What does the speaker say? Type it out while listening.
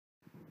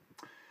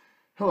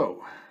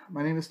Hello,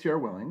 my name is T.R.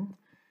 Willing,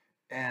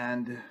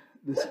 and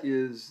this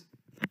is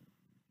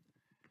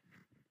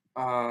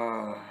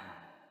uh,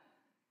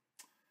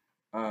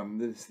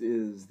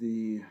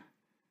 the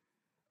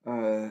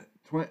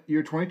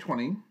year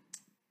 2020,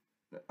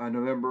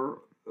 November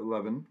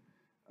 11,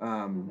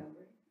 um,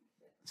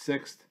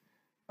 6th,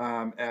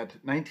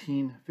 at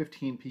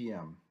 19:15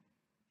 p.m.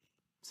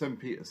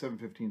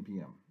 7:15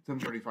 p.m.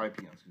 7:35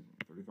 p.m. Excuse me,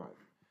 35.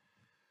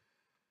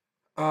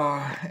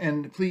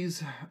 And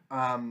please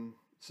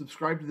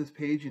subscribe to this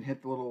page and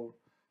hit the little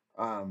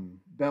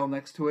bell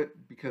next to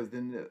it, because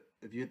then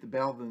if you hit the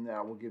bell, then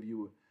that will give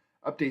you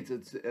updates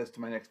as to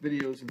my next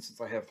videos. And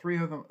since I have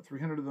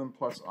 300 of them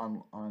plus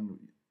on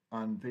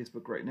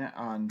Facebook right now,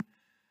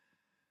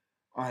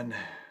 on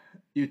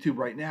YouTube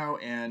right now,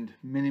 and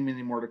many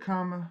more to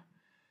come,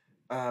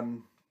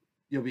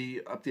 you'll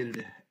be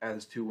updated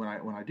as to when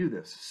I do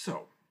this.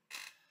 So,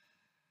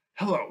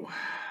 hello.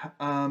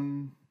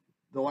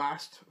 The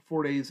last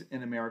 4 days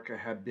in America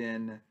have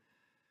been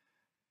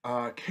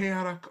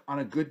chaotic on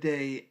a good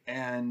day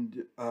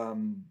and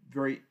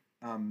very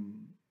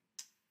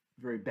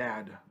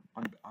bad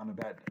on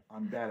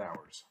bad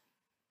hours.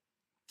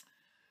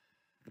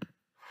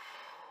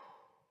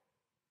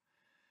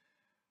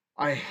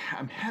 I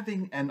am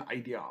having an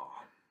idea,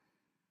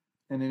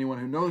 and anyone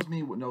who knows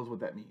me knows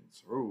what that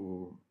means.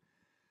 Ooh.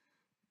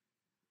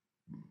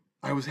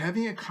 I was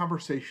having a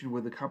conversation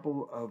with a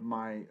couple of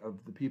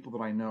the people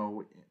that I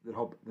know that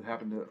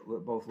happen to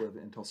both live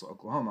in Tulsa,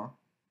 Oklahoma.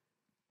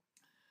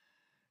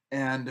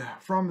 And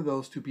from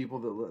those two people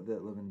that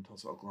live in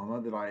Tulsa,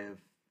 Oklahoma, that I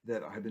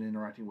have been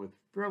interacting with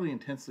fairly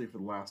intensely for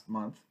the last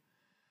month.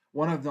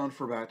 One I've known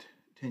for about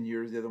 10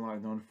 years, the other one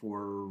I've known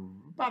for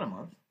about a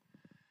month.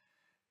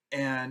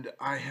 And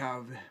I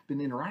have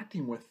been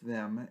interacting with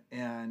them,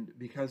 and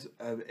because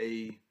of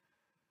a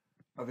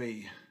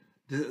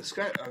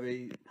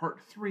part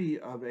 3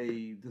 of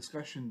a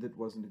discussion that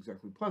wasn't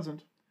exactly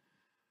pleasant,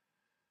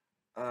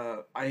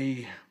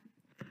 I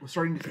was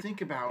starting to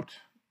think about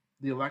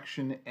the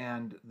election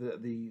and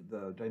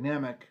the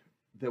dynamic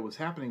that was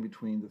happening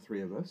between the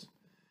three of us,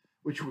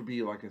 which would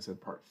be, like I said,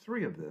 part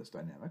 3 of this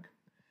dynamic.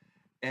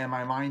 And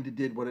my mind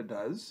did what it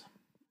does,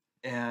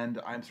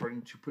 and I'm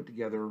starting to put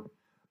together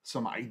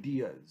some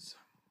ideas.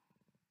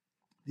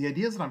 The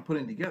ideas that I'm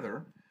putting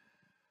together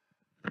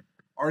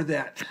are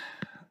that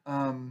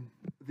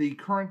the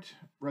current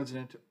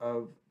resident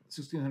of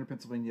 1600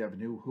 Pennsylvania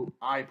Avenue, who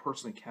I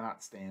personally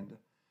cannot stand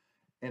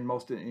in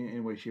any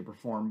way, shape, or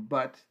form,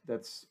 but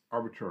that's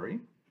arbitrary.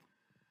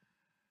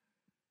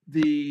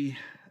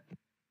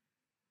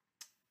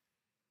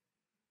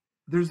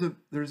 There's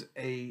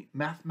a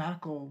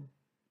mathematical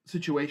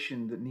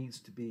situation that needs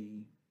to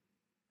be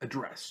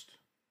addressed,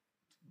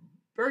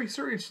 very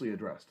seriously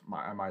addressed,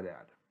 I might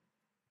add.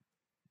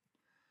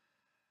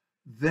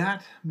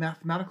 That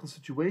mathematical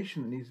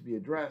situation that needs to be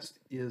addressed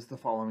is the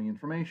following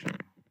information.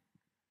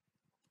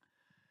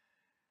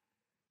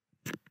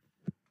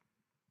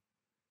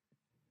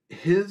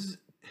 His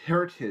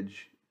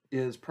heritage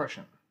is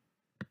Prussian.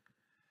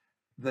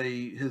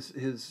 The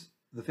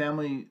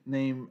family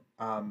name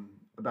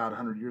about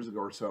 100 years ago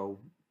or so,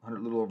 a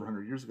little over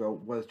 100 years ago,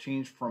 was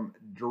changed from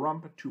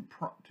Durump to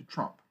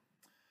Trump.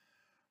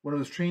 When it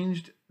was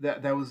changed,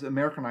 that was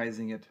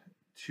Americanizing it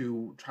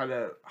to try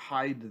to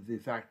hide the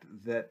fact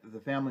that the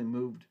family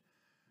moved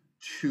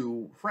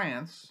to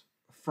France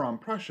from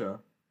Prussia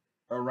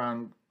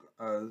around,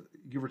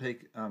 give or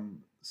take,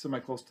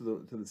 semi-close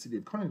to the city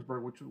of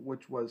Königsberg,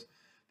 which was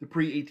the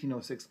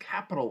pre-1806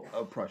 capital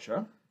of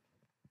Prussia.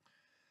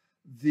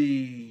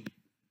 The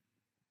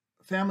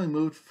family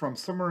moved from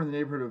somewhere in the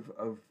neighborhood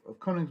of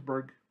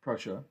Königsberg,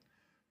 Prussia,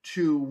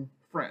 to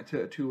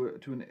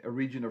a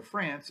region of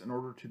France in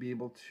order to be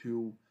able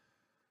to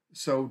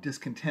sow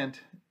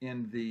discontent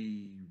in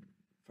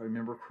if I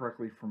remember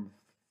correctly from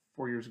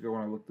 4 years ago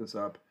when I looked this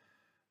up,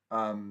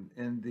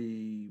 in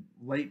the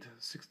late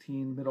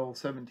 16, middle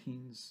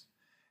 17s,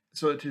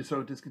 so to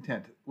sow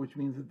discontent, which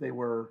means that they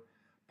were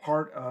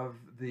part of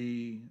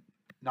the,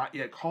 not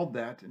yet called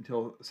that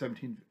until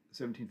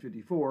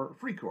 1754,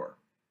 Free Corps.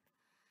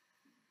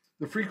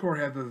 The Free Corps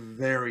have a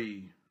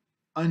very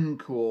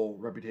uncool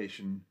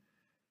reputation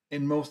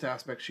in most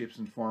aspects, shapes,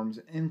 and forms,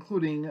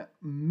 including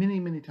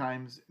many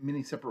times,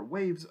 many separate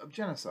waves of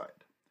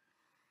genocide.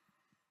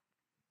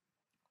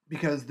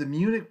 Because the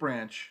Munich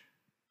branch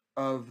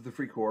of the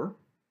Free Corps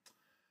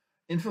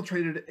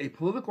infiltrated a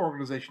political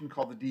organization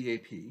called the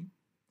DAP,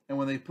 and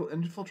when they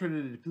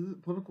infiltrated a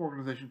political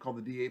organization called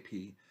the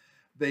DAP,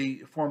 they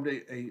formed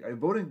a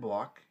voting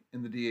bloc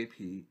in the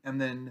DAP, and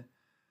then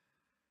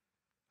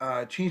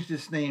changed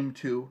its name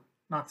to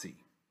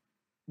Nazi,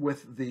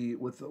 with the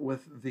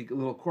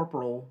little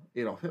corporal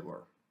Adolf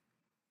Hitler.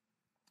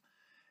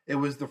 It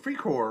was the Free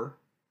Corps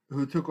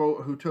who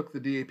took the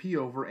DAP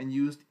over and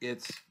used the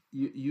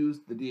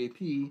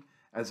DAP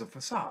as a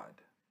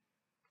facade.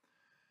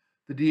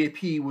 The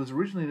DAP was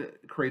originally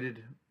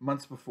created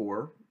months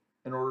before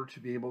in order to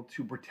be able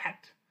to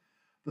protect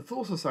the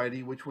Thule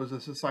Society, which was a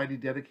society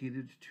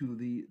dedicated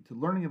to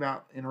learning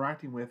about,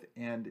 interacting with,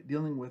 and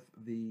dealing with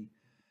the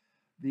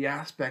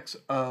aspects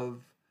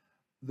of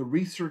the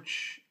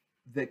research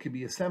that could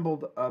be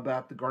assembled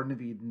about the Garden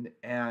of Eden,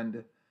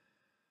 and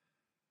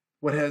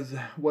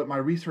what my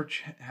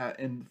research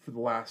in for the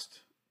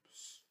last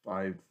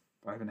five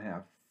and a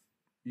half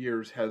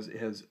years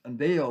has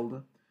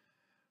unveiled,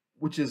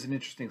 which is an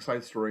interesting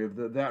side story of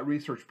that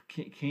research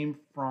came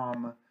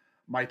from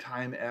my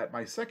time at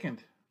my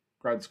second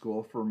grad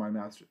school for my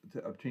master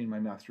to obtain my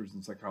master's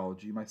in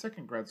psychology, my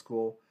second grad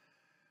school,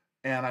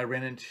 and I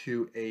ran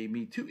into a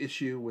Me Too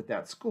issue with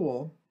that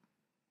school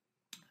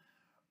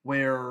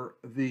where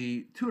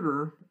the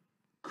tutor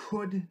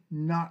could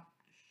not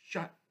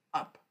shut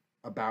up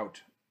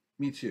about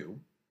Me Too.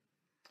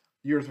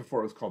 Years before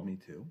it was called Me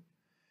Too.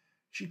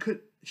 She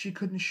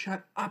couldn't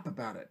shut up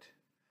about it.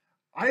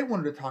 I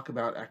wanted to talk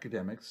about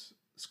academics,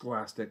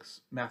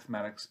 scholastics,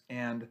 mathematics,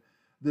 and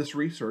this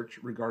research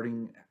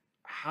regarding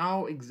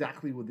how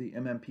exactly the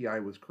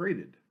MMPI was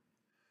created,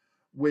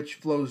 which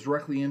flows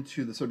directly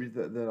into the subject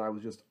that I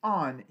was just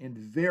on in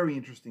very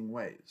interesting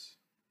ways.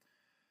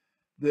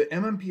 The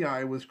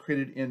MMPI was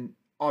created in,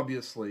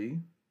 obviously,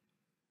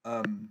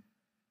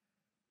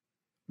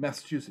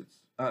 Massachusetts.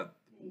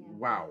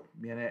 Wow,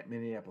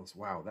 Minneapolis.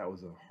 Wow, that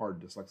was a hard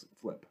dyslexic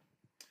flip.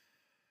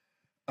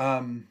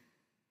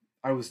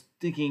 I was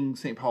thinking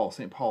St. Paul,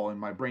 and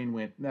my brain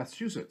went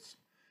Massachusetts.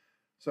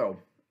 So,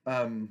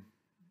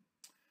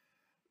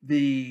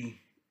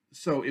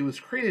 so it was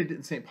created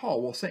in St.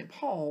 Paul. Well, St.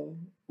 Paul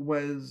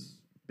was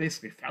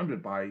basically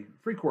founded by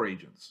Free Corps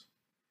agents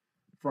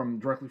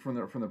directly from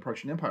the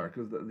Prussian Empire,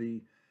 because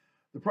the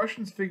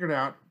Prussians figured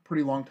out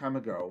pretty long time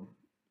ago,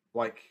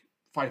 like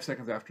 5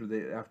 seconds after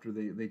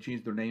they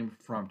changed their name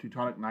from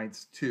Teutonic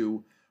Knights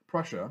to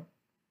Prussia,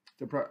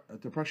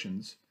 to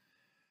Prussians,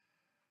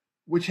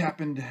 which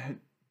happened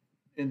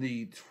in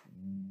the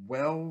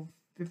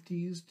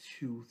 1250s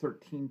to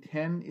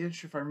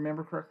 1310-ish, if I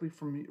remember correctly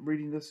from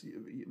reading this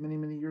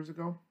many years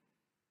ago.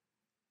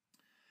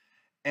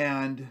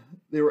 And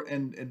they were,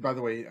 and by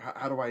the way,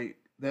 how do I,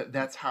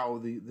 that's how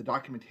the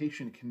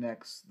documentation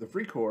connects the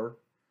Free Corps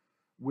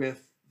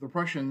with the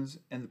Prussians,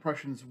 and the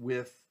Prussians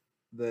with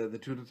the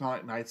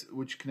Teutonic Knights,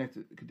 which connects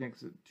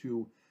it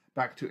to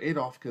back to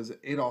Adolf, because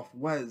Adolf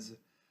was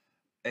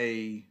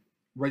a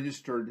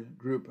registered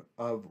group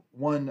of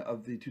one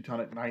of the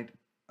Teutonic Knight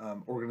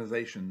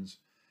organizations.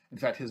 In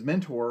fact, his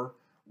mentor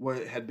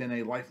had been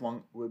at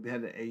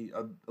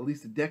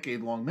least a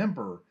decade-long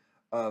member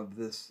of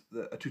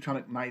a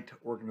Teutonic Knight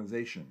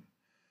organization.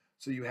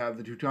 So you have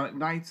the Teutonic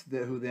Knights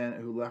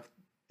who left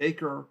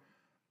Acre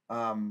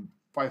 5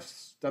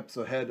 steps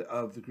ahead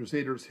of the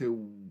Crusaders,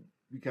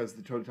 because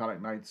the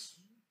Teutonic Knights,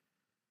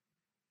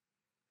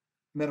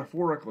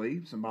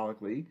 metaphorically,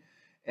 symbolically,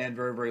 and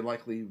very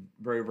likely,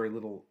 very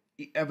little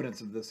evidence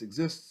of this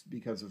exists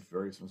because of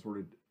various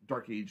assorted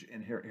Dark Age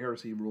and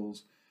heresy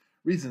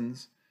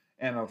reasons,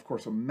 and of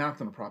course a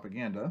mountain of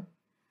propaganda,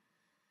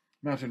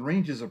 mountain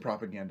ranges of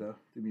propaganda,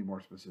 to be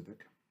more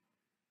specific.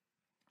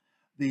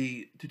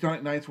 The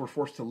Teutonic Knights were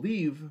forced to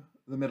leave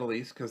the Middle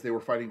East because they were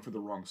fighting for the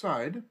wrong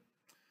side,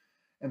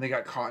 and they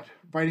got caught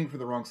fighting for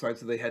the wrong side,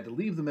 so they had to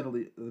leave the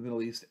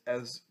Middle East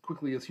as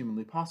quickly as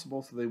humanly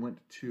possible. So they went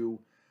to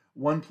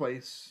one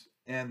place,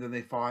 and then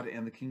they fought,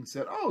 and the king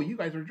said, "Oh, you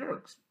guys are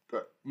jerks.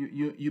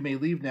 You may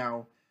leave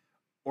now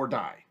or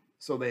die."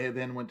 So they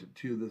then went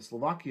to the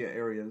Slovakia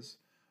areas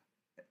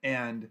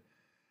and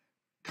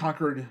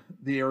conquered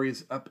the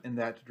areas up in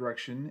that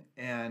direction,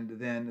 and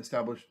then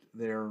established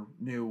their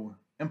new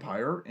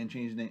empire and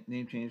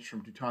name changed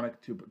from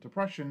Teutonic to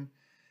Prussian,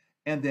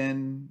 and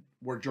then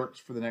were jerks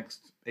for the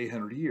next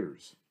 800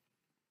 years.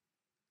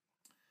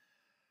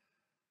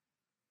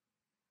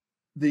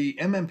 The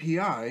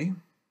MMPI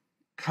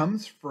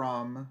comes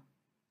from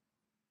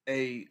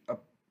in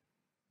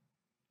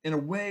a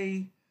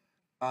way,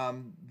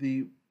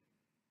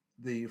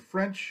 the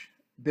French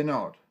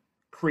Binot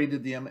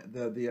created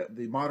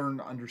the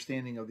modern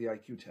understanding of the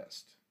IQ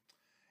test,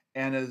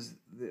 and as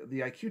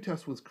the IQ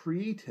test was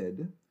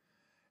created,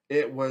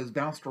 it was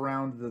bounced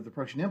around the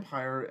Prussian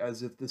Empire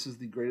as if this is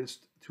the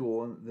greatest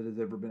tool that has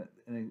ever been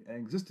in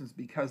existence,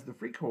 because the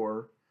Free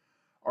Corps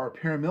are a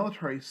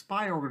paramilitary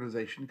spy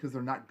organization because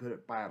they're not good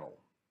at battle.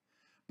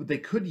 But they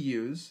could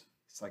use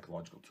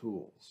psychological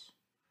tools.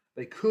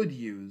 They could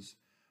use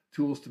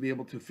tools to be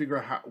able to figure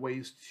out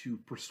ways to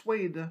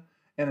persuade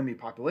enemy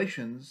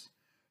populations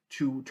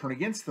to turn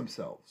against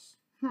themselves.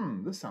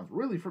 This sounds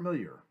really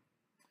familiar.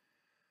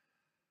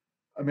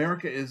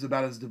 America is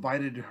about as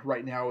divided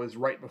right now as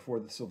right before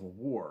the Civil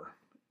War.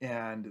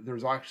 And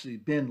there's actually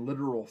been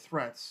literal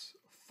threats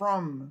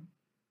from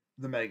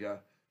the MAGA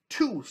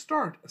to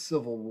start a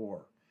civil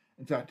war.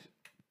 In fact,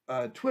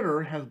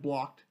 Twitter has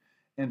blocked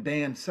and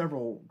banned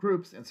several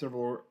groups and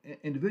several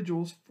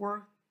individuals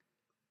for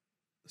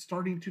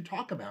starting to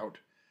talk about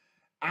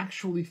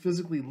actually,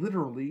 physically,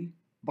 literally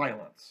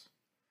violence.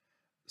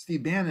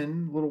 Steve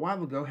Bannon, a little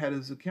while ago, had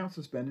his account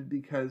suspended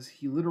because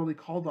he literally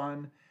called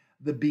on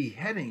the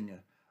beheading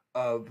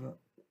of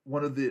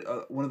one of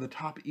the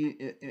top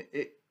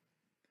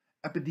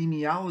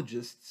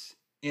epidemiologists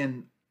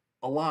in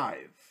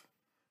alive,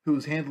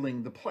 who's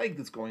handling the plague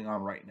that's going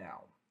on right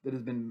now, that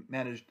has been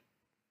managed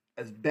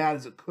as bad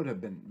as it could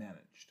have been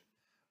managed,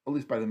 at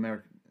least by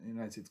the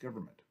United States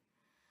government,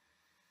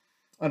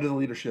 under the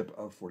leadership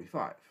of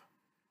 45.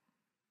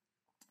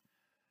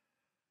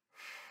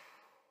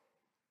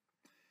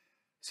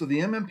 So the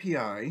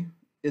MMPI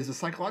is a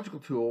psychological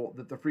tool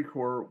that the Free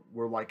Corps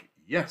were like,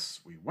 yes,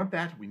 we want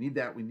that, we need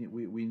that, we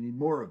need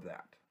more of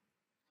that.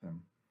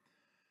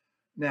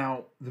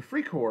 Now, the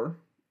Free Corps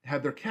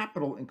had their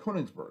capital in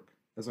Königsberg.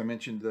 As I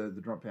mentioned,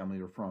 the Drumpf family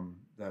are from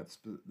that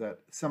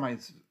semi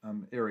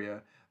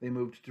area. They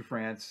moved to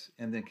France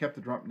and then kept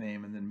the Drumpf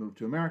name and then moved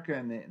to America,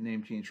 and the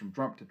name changed from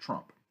Drumpf to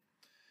Trump.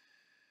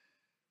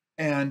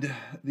 And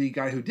the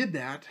guy who did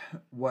that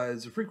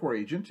was a Free Corps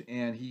agent,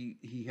 and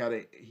he had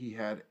a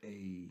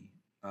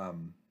I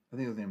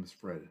think his name was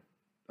Fred.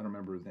 I don't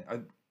remember his name. I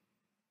don't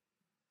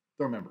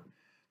remember.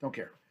 Don't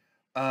care.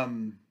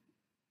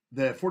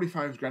 The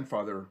 45's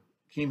grandfather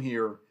came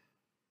here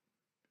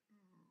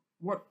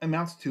what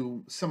amounts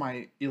to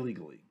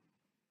semi-illegally.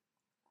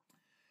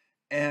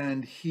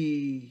 And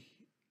he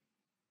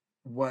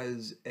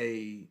was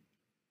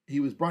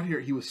brought here,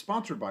 he was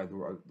sponsored by, the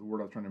word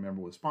I was trying to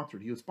remember was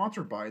sponsored. He was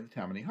sponsored by the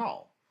Tammany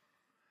Hall.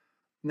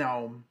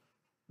 Now,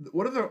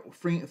 what are the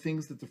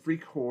things that the Free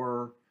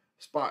Corps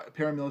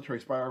paramilitary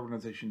spy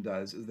organization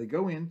does is they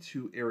go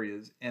into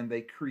areas and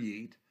they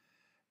create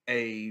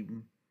a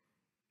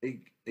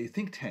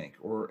think tank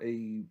or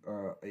a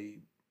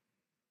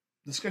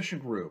discussion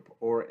group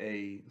or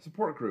a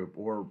support group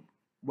or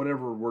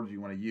whatever words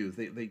you want to use.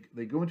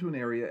 They go into an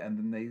area and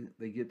then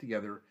they get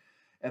together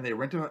and they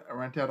rent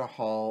out a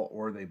hall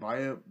or they buy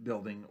a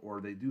building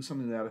or they do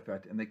something to that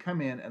effect, and they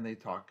come in and they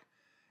talk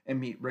and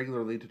meet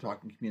regularly to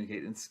talk and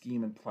communicate and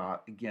scheme and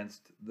plot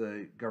against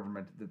the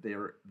government that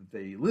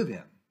they live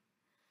in,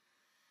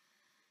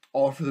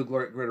 all for the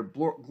greater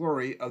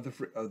glory of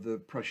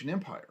the Prussian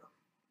Empire,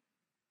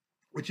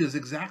 which is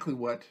exactly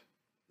what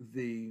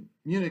the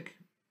Munich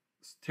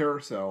terror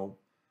cell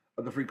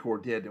of the Free Corps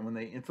did. And when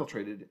they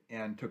infiltrated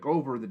and took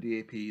over the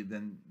DAP,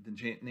 then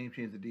name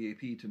changed the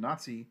DAP to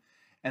Nazi,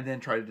 and then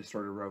tried to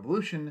start a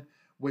revolution,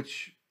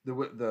 which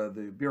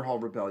the Beer Hall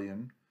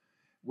Rebellion,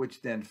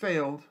 which then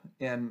failed,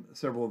 and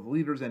several of the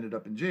leaders ended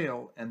up in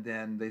jail, and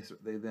then they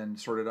then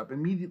started up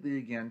immediately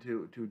again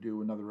to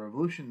do another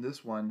revolution.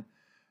 This one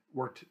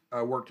worked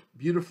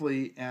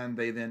beautifully, and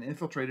they then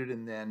infiltrated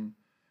and then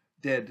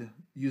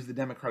used the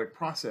democratic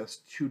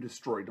process to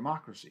destroy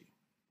democracy,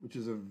 which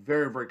is a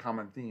very, very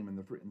common theme in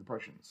the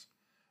Prussians.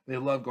 They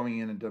love going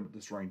in and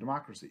destroying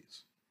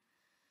democracies.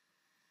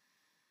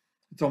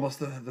 It's almost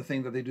the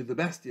thing that they do the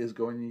best is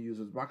going and use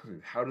democracy.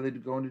 How do they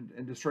go in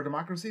and destroy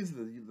democracies?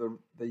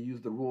 They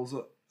use the rules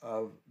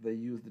they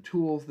use the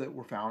tools that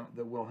were found,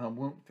 that Wilhelm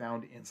Wundt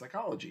found in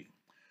psychology.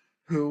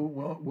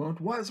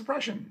 Wundt was a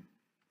Prussian.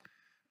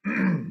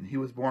 He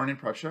was born in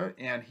Prussia,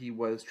 and he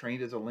was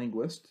trained as a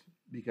linguist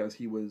because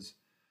he was,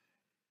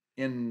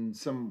 in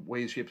some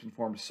ways, shapes, and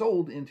forms,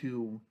 sold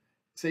into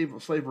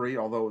slavery.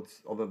 Although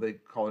they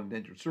call it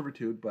indentured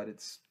servitude, but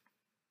it's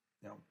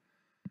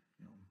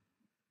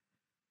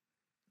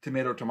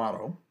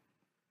tomato.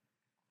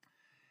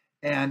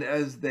 And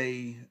as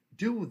they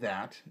do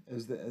that,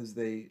 as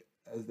they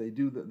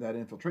do that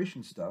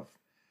infiltration stuff,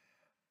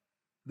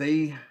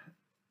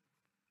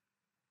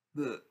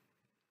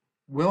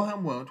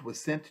 Wilhelm Wundt was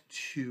sent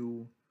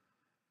to,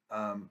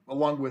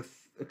 along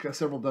with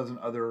several dozen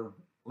other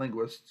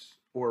linguists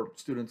or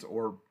students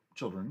or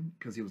children,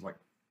 because he was like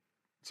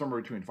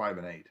somewhere between 5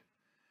 and 8,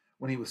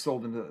 when he was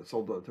sold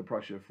to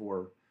Prussia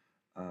for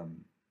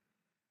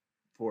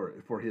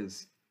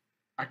his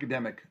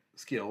academic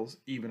skills.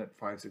 Even at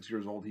 5, 6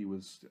 years old, he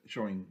was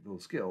showing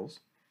those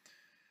skills.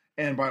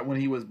 And when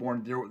he was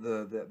born,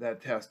 that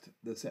test,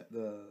 the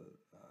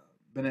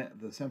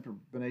Semper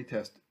Binet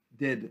test,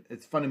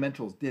 its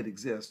fundamentals did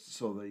exist,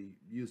 so they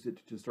used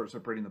it to start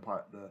separating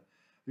the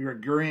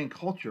agrarian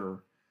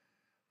culture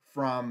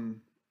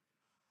from,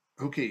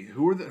 okay,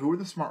 who are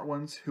the smart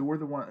ones, who are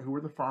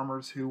the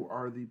farmers, who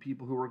are the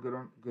people who are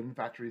good in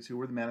factories, who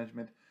are the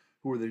management,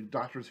 who are the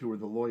doctors, who are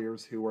the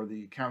lawyers, who are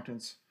the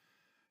accountants,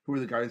 who are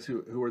the guys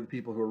who are the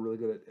people who are really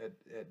good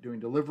at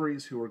doing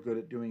deliveries, who are good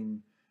at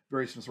doing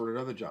various assorted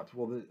other jobs.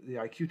 Well, the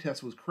IQ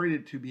test was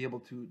created to be able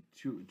to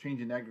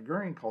change an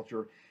agrarian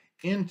culture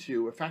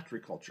into a factory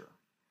culture.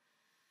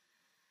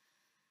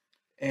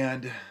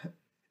 And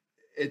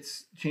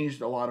it's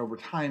changed a lot over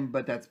time,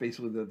 but that's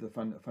basically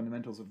the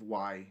fundamentals of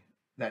why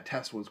that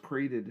test was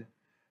created.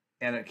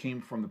 And it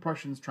came from the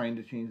Prussians trying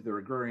to change their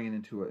agrarian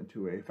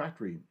into a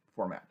factory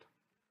format.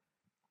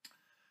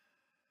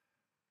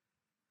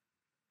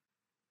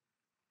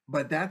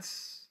 But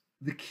that's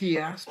the key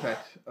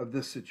aspect of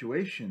this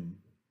situation,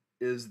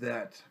 is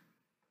that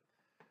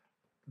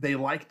they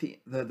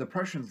the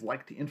Prussians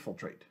like to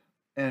infiltrate.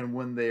 And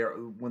when they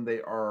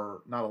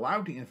are not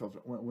allowed to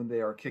infiltrate, when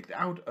they are kicked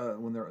out,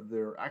 when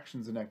their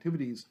actions and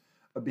activities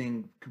of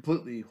being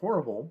completely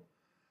horrible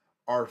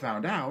are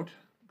found out,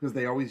 because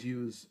they always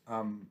use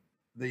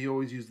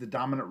the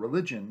dominant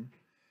religion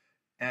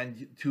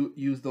and to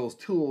use those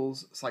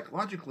tools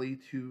psychologically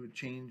to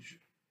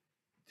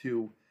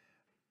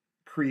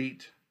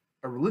create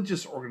a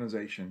religious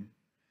organization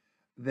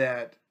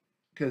that,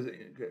 because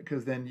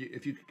then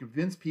if you can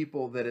convince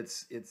people that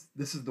it's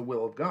this is the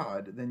will of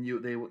God, then you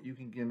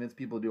can convince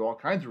people to do all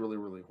kinds of really,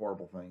 really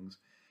horrible things,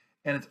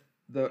 and it's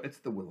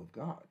the will of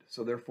God.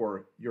 So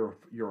therefore you're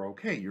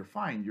okay, you're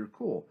fine, you're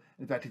cool.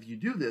 In fact, if you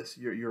do this,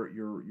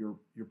 your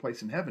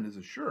place in heaven is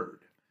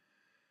assured,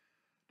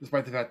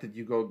 despite the fact that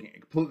you go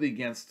completely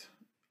against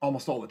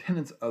almost all the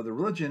tenets of the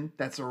religion.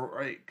 That's all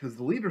right, because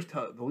the leaders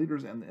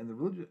and the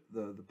religion,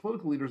 the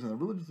political leaders and the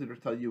religious leaders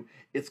tell you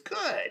it's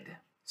good.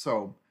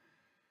 So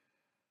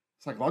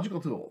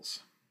psychological tools.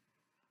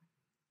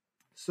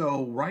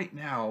 So right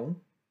now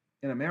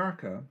in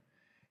America,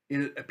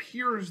 it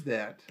appears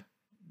that,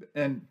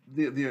 and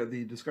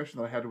the discussion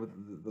that I had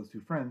with those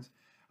two friends,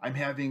 I'm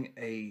having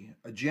a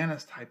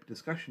Janus type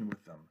discussion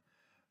with them,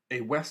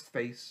 a West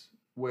face,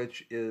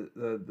 which is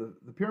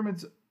the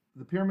pyramids.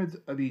 The pyramids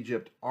of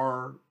Egypt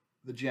are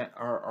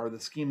the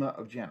schema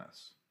of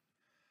Janus.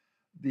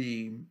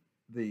 The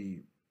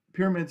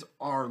pyramids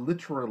are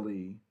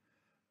literally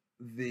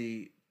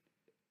the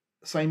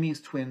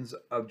Siamese twins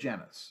of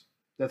Janus.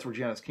 That's where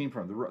Janus came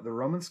from. The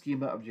Roman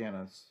schema of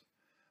Janus,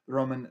 the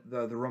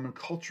Roman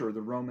culture,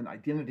 the Roman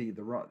identity,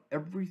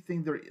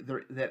 everything there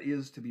that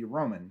is to be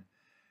Roman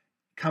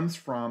comes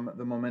from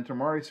the Memento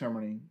Mori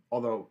ceremony.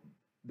 Although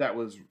that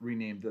was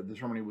renamed, the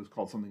ceremony was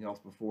called something else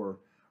before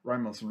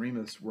Romulus and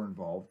Remus were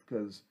involved,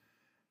 because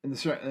in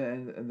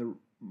the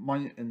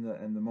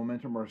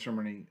Memento Mori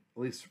ceremony,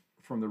 at least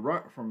from the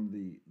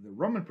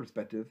Roman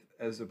perspective,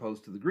 as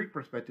opposed to the Greek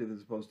perspective,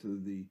 as opposed to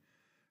the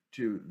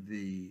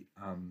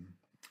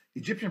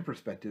Egyptian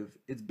perspective,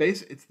 it's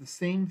the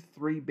same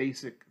three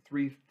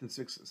to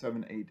six,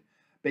 seven, eight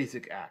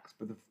basic acts,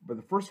 but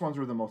the first ones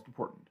are the most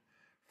important.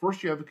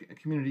 First, you have a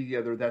community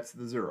together. That's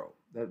the zero.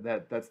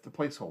 That's the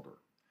placeholder.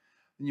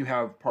 Then you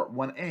have part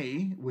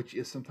 1A, which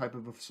is some type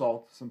of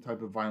assault, some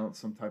type of violence,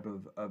 some type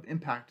of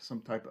impact, some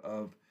type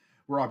of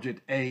where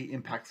object A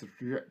impacts the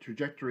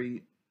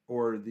trajectory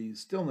or the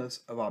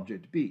stillness of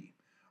object B,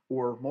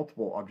 or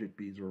multiple object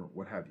Bs, or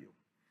what have you.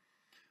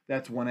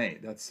 That's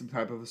 1A. That's some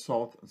type of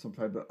assault, some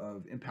type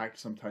of impact,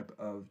 some type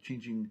of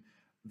changing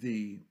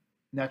the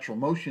natural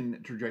motion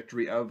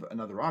trajectory of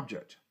another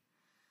object.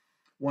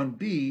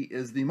 1B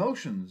is the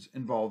emotions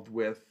involved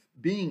with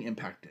being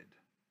impacted.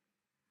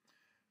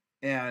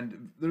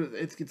 And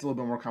it gets a little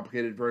bit more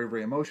complicated, very,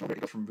 very emotional,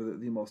 from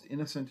the most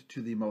innocent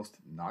to the most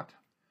not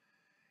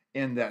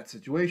in that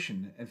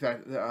situation. In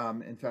fact,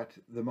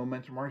 the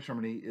Memento Mori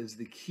ceremony is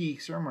the key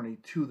ceremony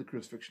to the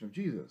crucifixion of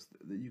Jesus.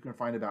 You can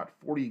find about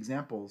 40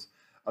 examples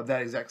of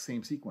that exact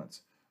same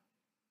sequence.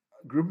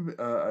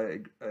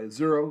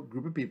 Zero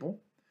group of people.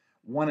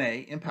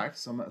 1A impact,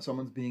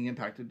 someone's being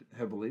impacted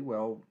heavily,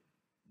 well,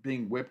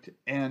 being whipped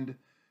and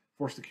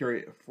forced to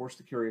carry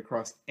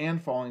across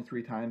and falling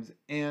 3 times,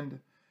 and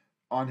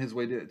on his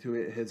way to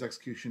his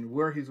execution,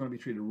 where he's going to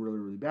be treated really,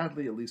 really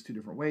badly, at least 2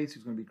 different ways. He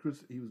was going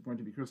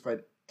to be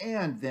crucified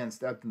and then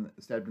stabbed in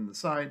the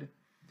side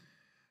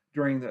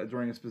during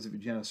a specific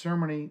Janus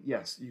ceremony.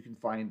 Yes, you can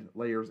find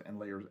layers and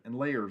layers and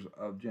layers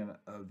of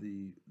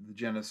the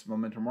Janus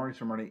Memento Mori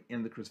ceremony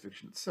in the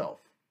crucifixion itself.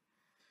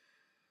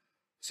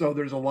 So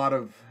there's a lot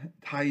of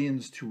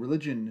tie-ins to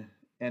religion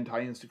and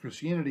tie-ins to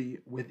Christianity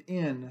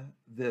within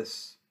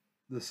this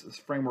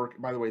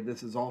framework. By the way,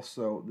 this is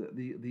also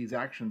these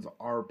actions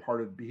are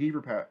part of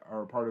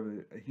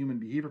a human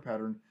behavior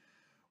pattern,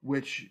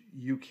 which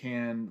you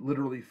can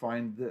literally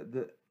find.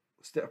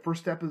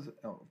 First step is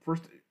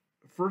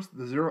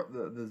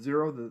the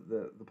zero.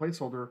 The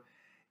placeholder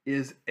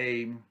is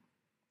a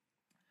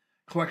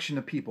collection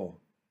of people,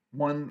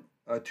 1,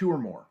 2 or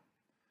more.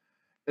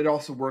 It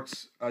also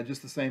works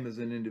just the same as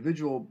an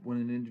individual. When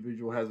an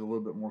individual has a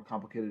little bit more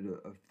complicated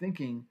of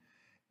thinking,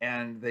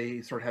 and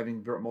they start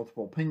having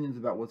multiple opinions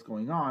about what's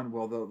going on,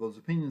 well, those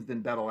opinions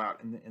then battle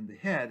out in the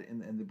head,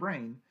 in the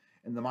brain,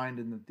 in the mind,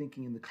 in the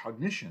thinking, in the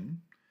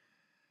cognition.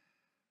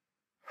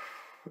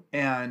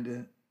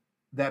 And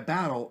that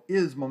battle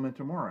is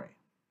Memento Mori,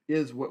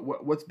 is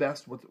what's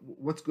best,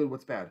 what's good,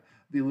 what's bad.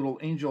 The little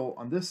angel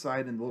on this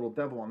side and the little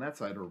devil on that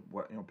side, or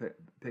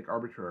pick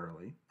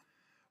arbitrarily.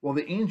 Well,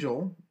 the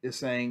angel is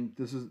saying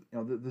this is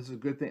a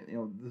good thing.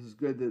 This is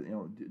good.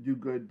 Do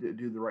good,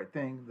 do the right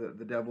thing.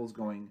 The devil's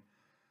going,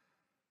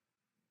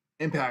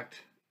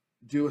 impact,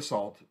 do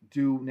assault,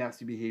 do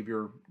nasty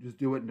behavior, just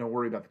do it and don't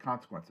worry about the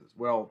consequences.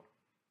 Well,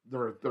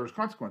 there's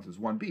consequences.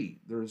 1B,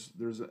 there's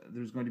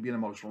going to be an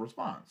emotional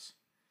response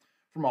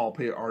from all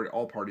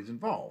parties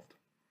involved.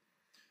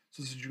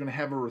 So since you're going to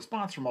have a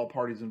response from all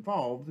parties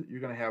involved,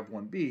 you're going to have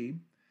 1B,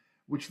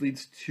 which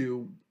leads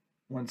to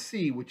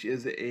 1C, which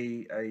is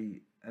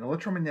an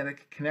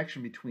electromagnetic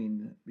connection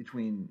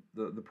between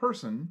the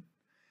person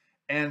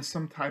and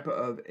some type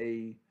of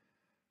a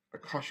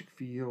Akashic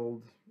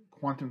field,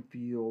 quantum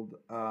field,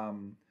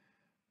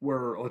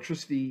 where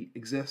electricity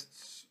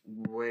exists,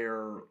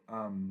 where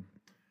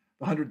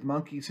The 100th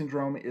monkey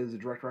syndrome is a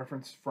direct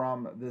reference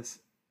from this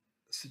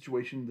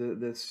situation,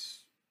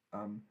 this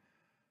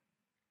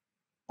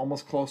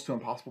almost close to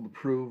impossible to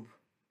prove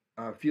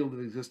field of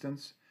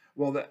existence.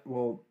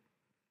 Well,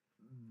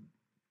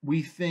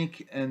 we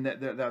think, and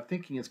that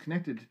thinking is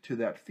connected to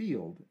that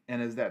field,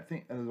 and as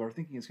our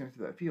thinking is connected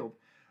to that field,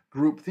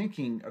 group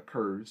thinking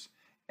occurs,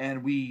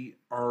 and we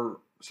are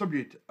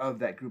subject of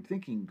that group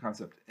thinking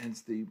concept,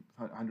 hence the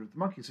 100th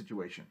monkey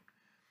situation.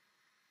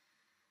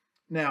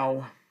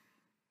 Now,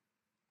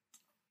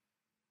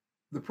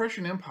 the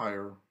Prussian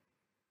Empire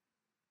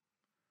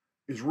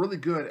is really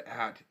good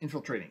at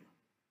infiltrating.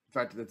 In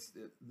fact, that's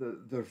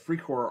the Free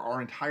Corps are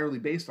entirely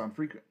based on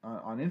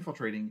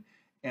infiltrating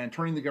and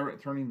turning the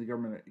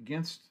government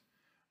against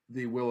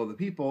the will of the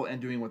people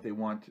and doing what they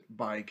want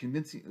by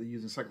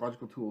using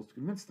psychological tools to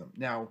convince them.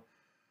 Now,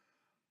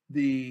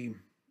 the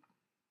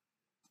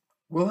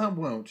Wilhelm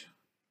Wundt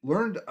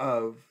learned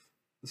of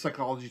the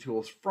psychology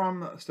tools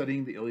from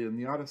studying the Iliad and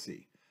the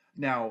Odyssey.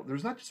 Now,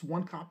 there's not just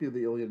one copy of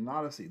the Iliad and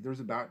Odyssey. There's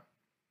about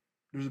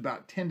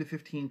 10 to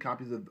 15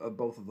 copies of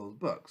both of those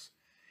books.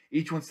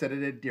 Each one set at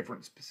a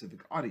different specific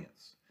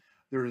audience.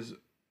 There's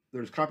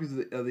copies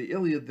of the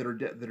Iliad that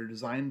are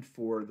designed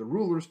for the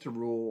rulers to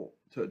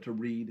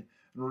read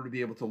in order to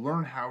be able to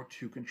learn how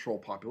to control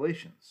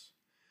populations.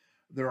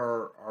 There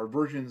are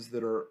versions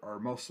that are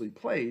mostly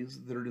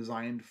plays that are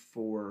designed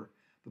for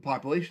the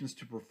populations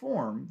to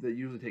perform, that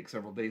usually take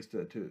several days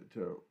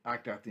to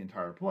act out the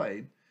entire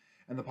play,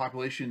 and the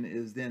population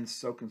is then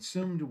so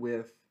consumed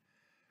with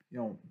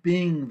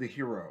being the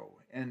hero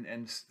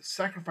and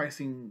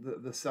sacrificing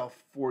the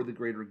self for the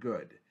greater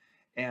good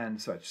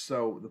and such.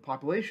 So the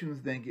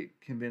populations then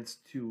get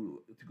convinced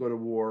to go to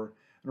war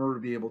in order to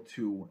be able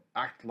to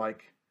act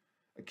like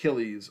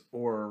Achilles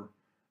or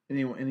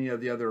any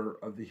of the other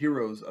of the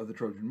heroes of the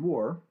Trojan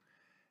War.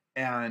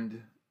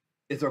 And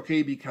it's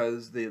okay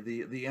because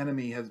the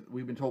enemy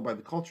we've been told by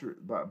the culture,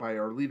 by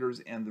our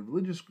leaders and the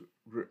religious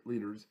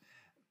leaders,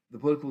 the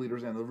political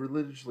leaders and the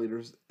religious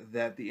leaders,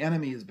 that the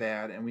enemy is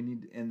bad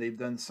and they've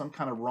done some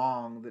kind of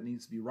wrong that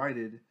needs to be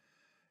righted,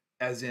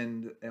 as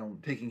in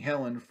taking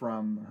Helen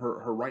from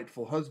her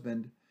rightful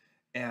husband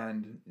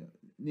and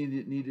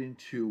needing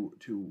to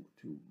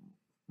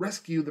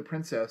rescue the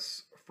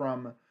princess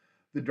from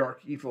the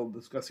dark, evil,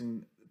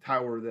 disgusting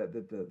tower that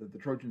the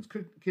Trojans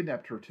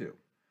kidnapped her to.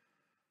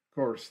 Of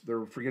course,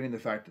 they're forgetting the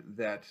fact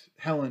that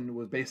Helen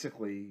was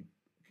basically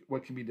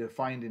what can be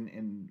defined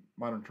in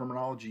modern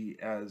terminology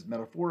as,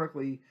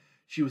 metaphorically,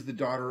 she was the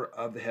daughter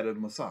of the head of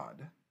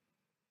Mossad.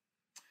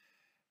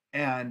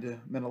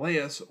 And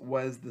Menelaus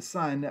was the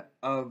son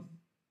of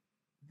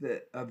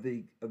the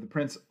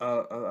prince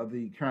of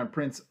the crown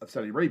prince of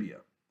Saudi Arabia.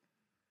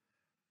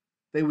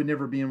 They would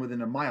never be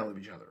within a mile of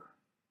each other,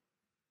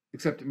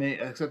 except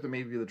that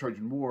maybe the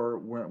Trojan War,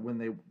 when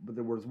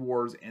there was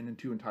wars and then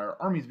two entire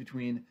armies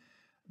between.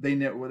 They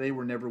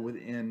were never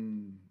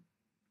within,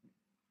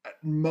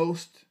 at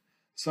most,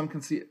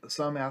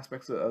 some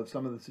aspects of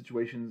some of the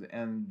situations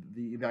and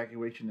the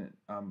evacuation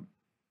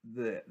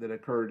that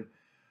occurred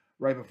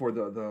right before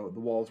the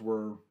walls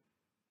were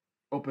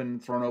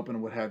thrown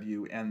open, what have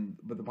you,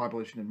 but the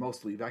population had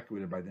mostly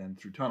evacuated by then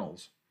through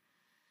tunnels.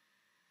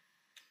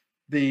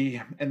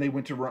 They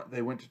went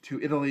to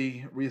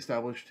Italy,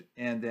 reestablished,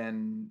 and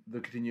then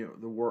the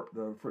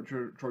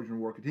Trojan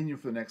War continued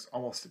for the next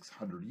almost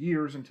 600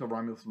 years until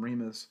Romulus and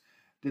Remus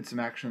did some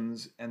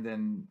actions, and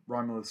then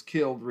Romulus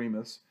killed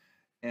Remus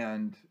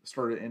and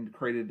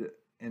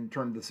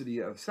turned the city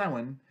of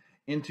Samhain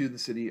into the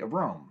city of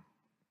Rome.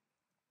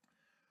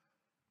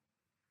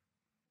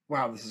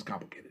 Wow, this is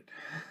complicated.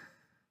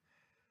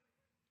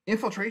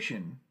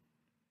 Infiltration,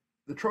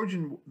 the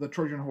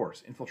Trojan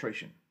horse,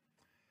 infiltration.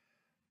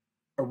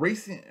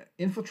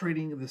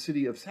 Infiltrating the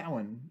city of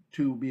Samhain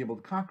to be able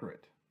to conquer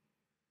it.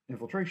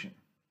 Infiltration.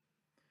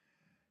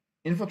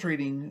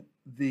 Infiltrating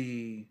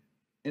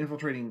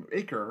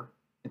Acre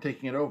and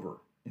taking it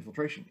over.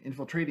 Infiltration.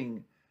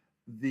 Infiltrating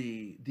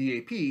the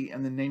DAP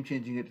and then name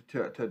changing it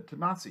to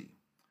Nazi.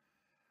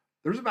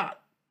 There's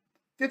about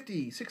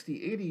 50,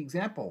 60, 80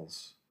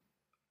 examples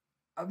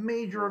of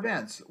major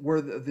events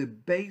where the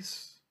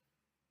base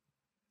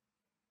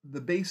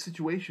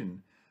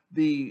situation,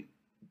 the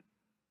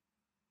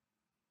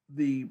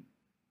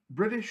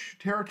British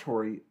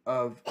territory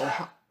of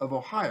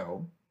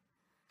Ohio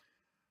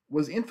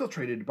was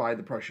infiltrated by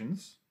the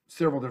Prussians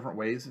several different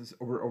ways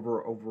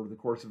over the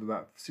course of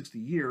about 60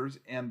 years,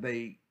 and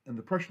the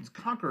Prussians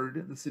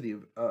conquered the city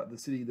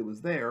that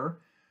was there,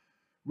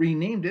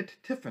 renamed it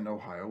Tiffin,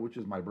 Ohio, which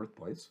is my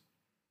birthplace.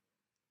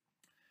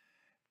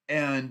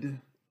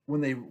 And when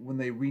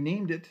they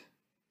renamed it,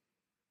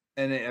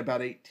 and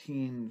about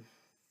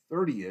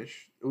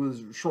 1830-ish, it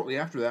was shortly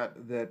after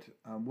that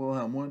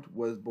Wilhelm Wundt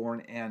was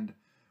born and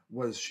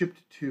was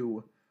shipped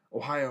to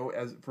Ohio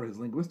for his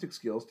linguistic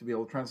skills to be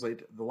able to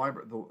translate the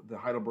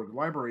Heidelberg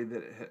Library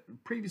that had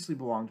previously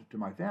belonged to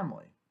my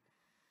family.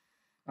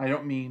 I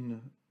don't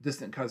mean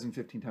distant cousin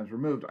 15 times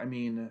removed. I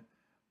mean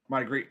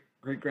my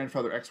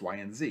great-grandfather X, Y,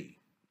 and Z.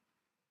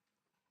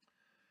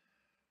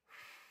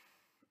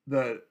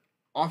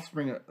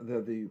 offspring,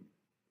 the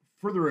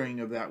furthering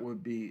of that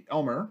would be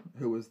Elmer,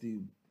 who was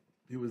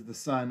the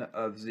son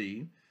of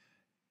Z,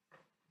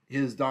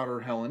 his daughter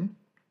Helen,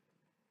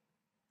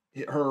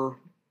 her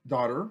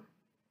daughter,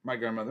 my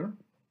grandmother,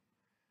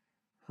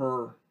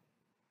 her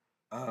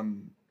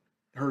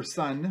her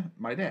son,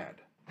 my dad.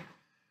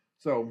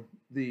 So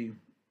the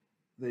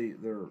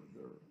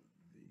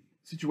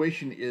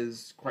situation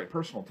is quite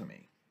personal to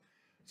me.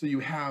 So you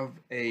have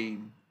a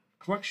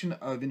collection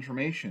of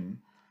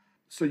information.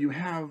 So you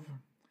have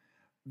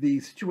the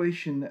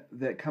situation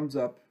that comes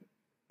up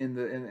in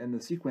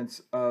the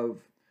sequence of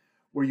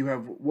where you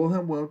have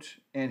Wilhelm Wundt,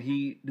 and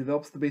he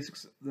develops the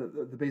basics,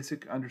 the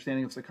basic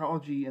understanding of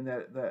psychology, and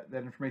that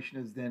information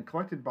is then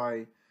collected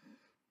by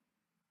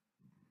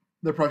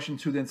the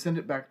Prussians, who then send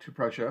it back to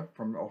Prussia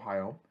from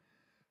Ohio,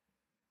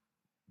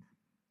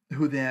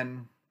 who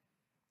then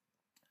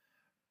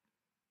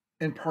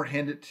in part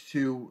hand it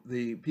to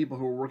the people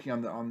who were working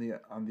on the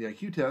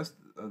IQ test,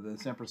 the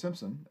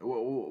Sampras-Simpson.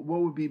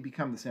 What would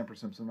become the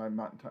Sampras-Simpson? I'm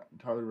not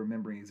entirely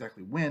remembering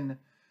exactly when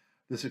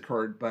this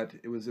occurred, but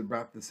it was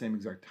about the same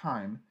exact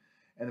time.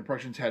 And the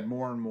Prussians had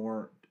more and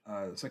more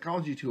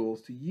psychology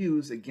tools to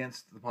use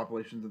against the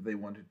populations that they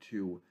wanted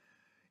to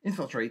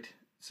infiltrate,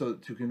 so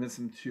to convince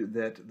them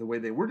that the way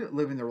they were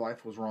living their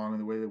life was wrong, and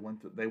the way they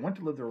want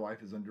to live their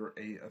life is under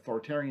a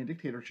authoritarian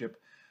dictatorship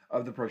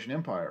of the Prussian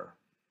Empire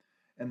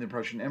and the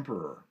Prussian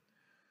Emperor,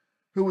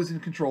 who was in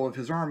control of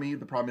his army.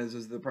 The problem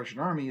is the Prussian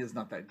army is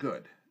not that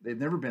good. They've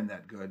never been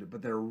that good,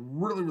 but they're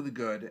really, really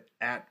good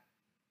at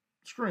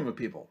screwing with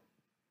people.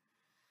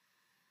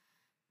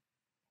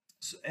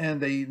 And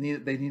they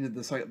needed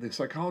the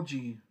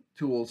psychology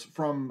tools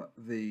from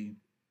the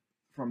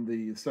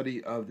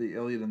study of the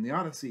Iliad and the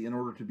Odyssey in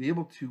order to be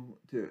able to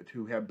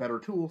have better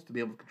tools to be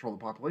able to control the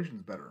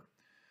populations better.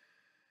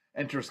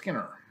 Enter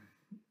Skinner,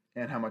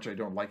 and how much I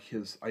don't like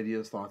his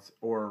ideas, thoughts,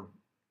 or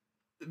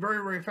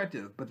very, very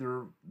effective, but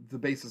they're the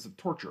basis of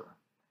torture.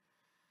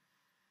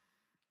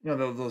 You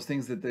know, those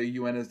things that the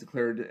UN has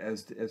declared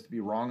as to be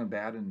wrong and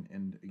bad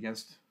and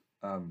against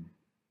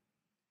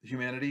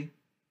humanity,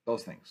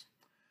 those things.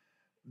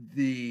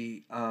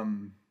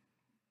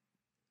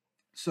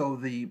 So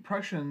the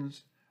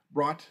Prussians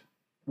brought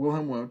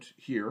Wilhelm Wundt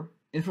here,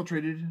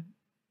 infiltrated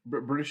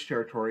British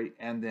territory,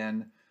 and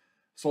then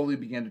slowly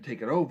began to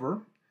take it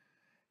over,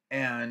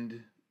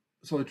 and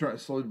slowly turned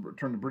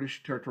the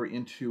British territory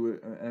into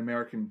an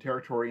American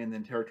territory, and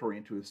then territory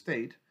into a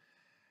state.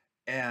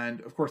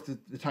 And of course,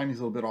 the timing's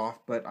a little bit off,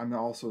 but I'm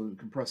also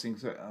compressing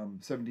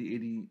 70,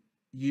 80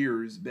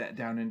 years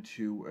down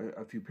into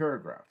a few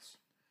paragraphs,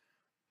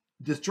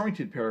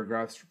 disjointed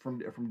paragraphs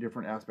from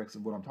different aspects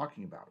of what I'm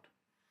talking about.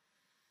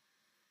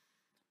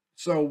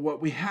 So what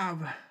we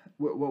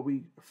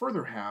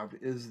further have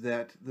is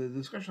that the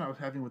discussion I was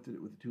having with the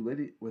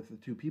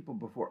two people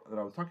before that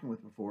I was talking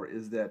with before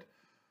is that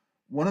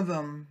one of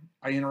them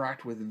I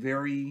interact with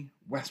very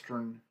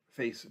Western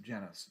face of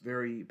Janus,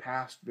 very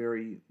past,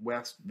 very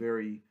West,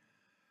 very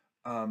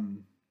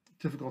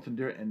difficult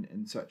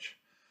and such.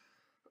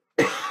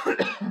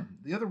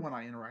 The other one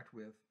I interact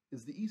with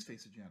is the East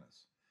face of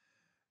Janus,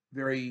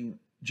 very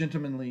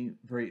gentlemanly,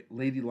 very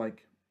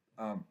ladylike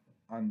on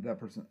that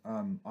person,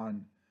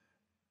 on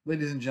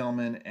ladies and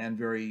gentlemen, and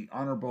very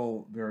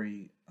honorable,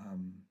 very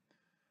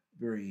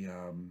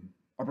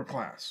upper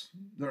class.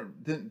 They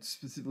didn't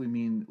specifically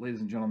mean ladies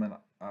and gentlemen,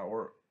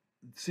 or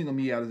single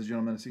me out as a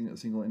gentleman,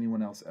 single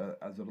anyone else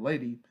as a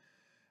lady.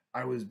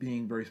 I was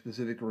being very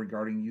specific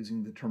regarding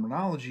using the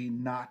terminology,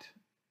 not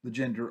the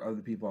gender of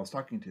the people I was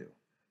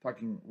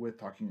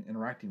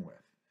interacting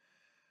with.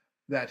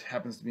 That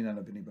happens to be none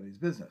of anybody's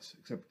business,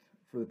 except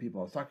for the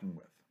people I was talking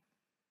with.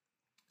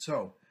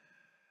 So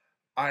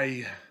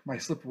my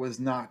slip was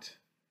not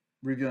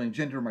revealing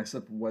gender. My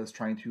slip was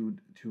trying to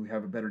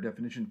have a better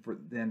definition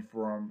than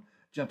from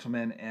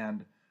gentlemen,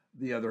 and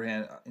the other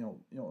hand,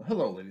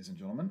 hello, ladies and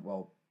gentlemen.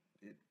 Well,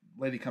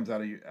 lady comes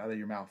out of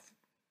your mouth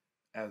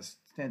as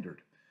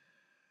standard.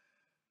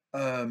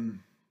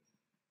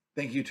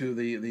 Thank you to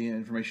the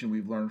information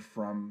we've learned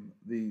from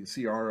the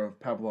CR of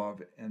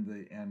Pavlov and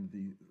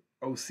the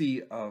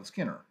OC of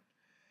Skinner.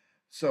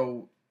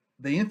 So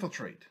they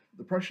infiltrate.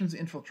 The Prussians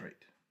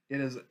infiltrate.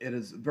 It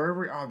is very,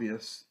 very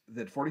obvious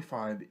that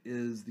 45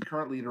 is the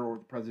current leader or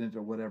the president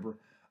or whatever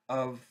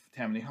of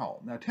Tammany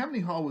Hall. Now, Tammany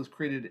Hall was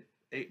created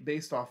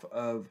based off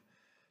of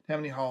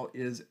Tammany Hall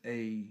is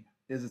a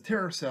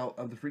terror cell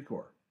of the Free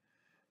Corps,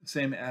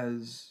 same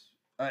as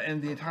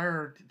and the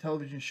entire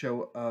television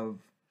show of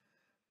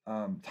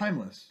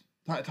Timeless.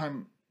 What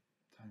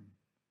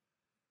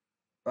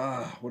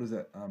is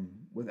that?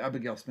 With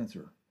Abigail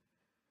Spencer.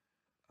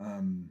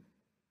 I'm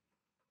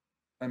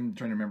trying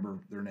to remember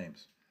their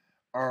names.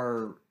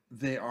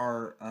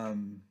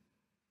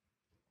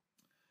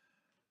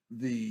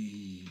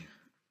 The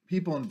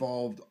people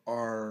involved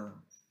are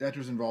the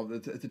actors involved.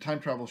 It's a time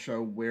travel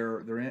show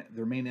where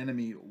their main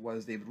enemy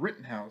was David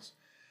Rittenhouse,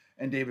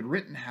 and David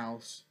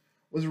Rittenhouse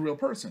was a real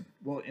person.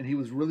 Well, and he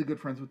was really good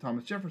friends with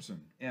Thomas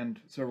Jefferson and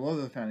several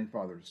other founding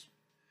fathers.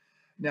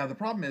 Now the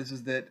problem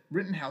is that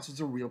Rittenhouse is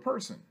a real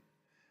person.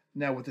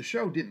 Now, what the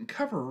show didn't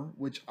cover,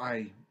 which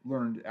I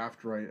learned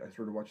after I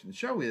started watching the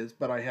show, is,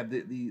 but I had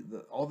the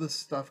all this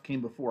stuff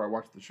came before I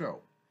watched the show,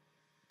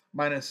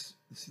 minus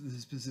the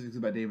specifics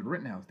about David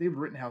Rittenhouse. David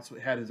Rittenhouse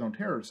had his own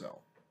terror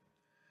cell.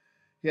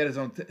 He had his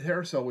own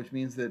terror cell, which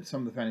means that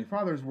some of the founding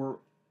fathers were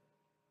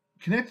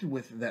connected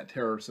with that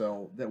terror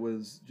cell that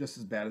was just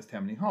as bad as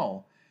Tammany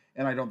Hall.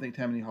 And I don't think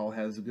Tammany Hall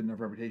has a good enough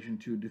reputation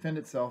to defend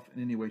itself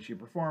in any way,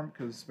 shape, or form,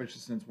 because especially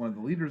since one of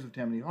the leaders of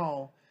Tammany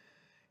Hall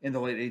in the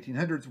late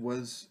 1800s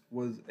was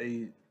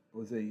a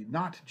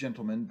not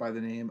gentleman by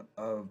the name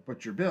of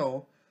Butcher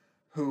Bill,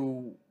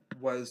 who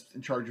was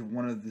in charge of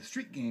one of the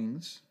street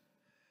gangs,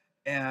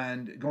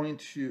 and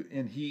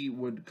he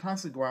would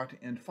constantly go out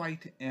and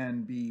fight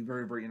and be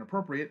very, very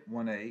inappropriate,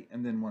 1A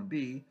and then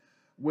 1B,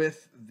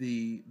 with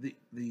the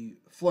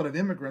flood of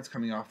immigrants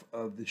coming off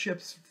of the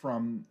ships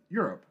from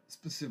Europe,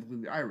 specifically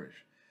the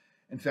Irish.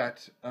 In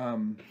fact,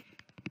 Martin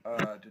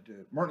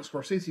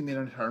Scorsese made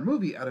an entire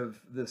movie out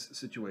of this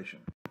situation.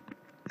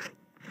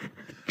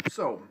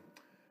 So,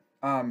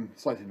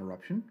 slight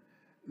interruption.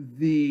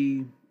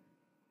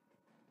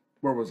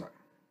 Where was I?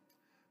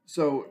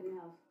 So,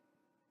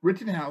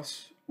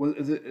 Rittenhouse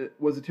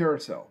was a terror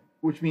cell,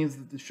 which means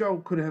that the show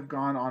could have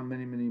gone on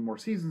many, many more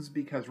seasons,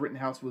 because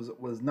Rittenhouse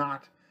was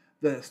not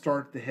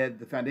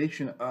the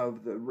foundation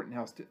of the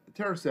Rittenhouse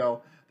terror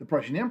cell. The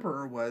Prussian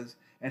emperor was,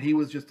 and he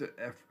was just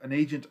an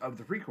agent of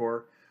the Free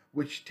Corps,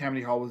 which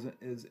Tammany Hall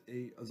is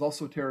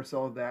also a terror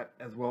cell of that,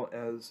 as well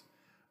as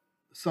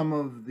some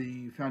of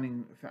the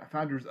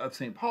founders of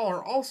St. Paul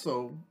are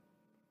also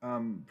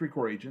Free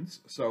Corps agents.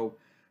 So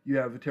you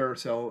have a terror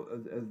cell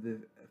as the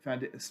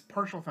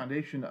partial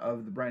foundation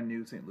of the brand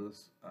new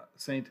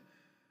St.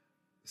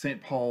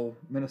 Paul,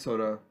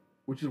 Minnesota,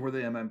 which is where the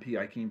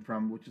MMPI came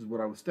from, which is what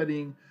I was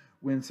studying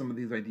when some of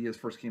these ideas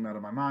first came out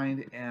of my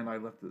mind. And I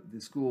left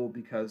the school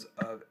because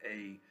of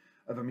a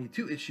Me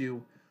Too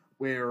issue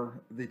where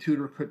the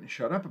tutor couldn't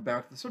shut up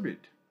about the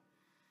subject,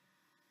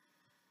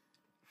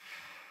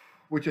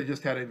 which I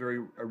just had a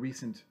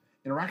recent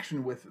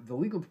interaction with the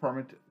legal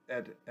department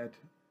at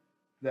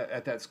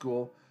that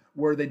school,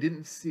 where they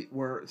didn't see,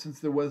 since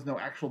there was no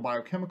actual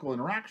biochemical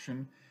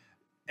interaction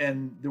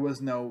and there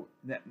was no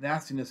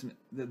nastiness,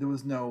 there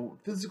was no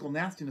physical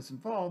nastiness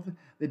involved,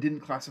 they didn't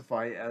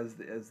classify as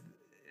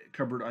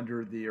covered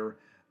under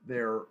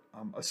their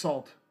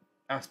assault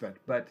aspect.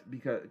 But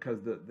because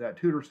that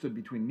tutor stood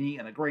between me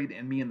and a grade,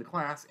 and me and the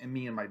class, and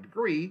me and my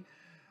degree,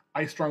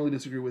 I strongly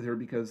disagree with her,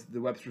 because the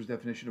Webster's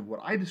definition of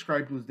what I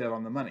described was dead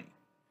on the money.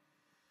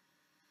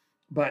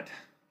 But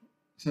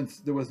since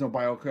there was no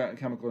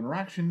biochemical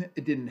interaction,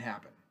 it didn't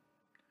happen.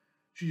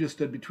 She just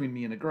stood between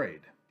me and a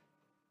grade,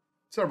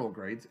 several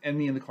grades, and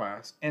me and the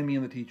class, and me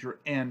and the teacher,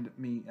 and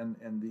me and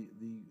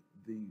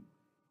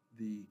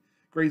the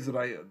grades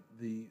that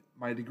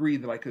my degree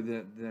that I could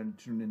then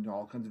turn into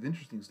all kinds of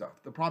interesting stuff.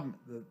 The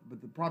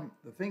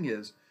thing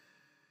is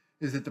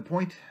that the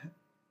point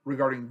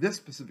regarding this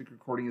specific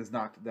recording is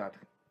not that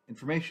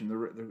information.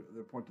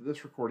 The point of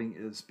this recording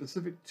is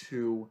specific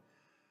to,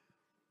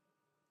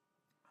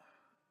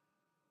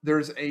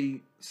 there's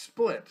a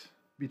split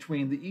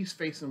between the east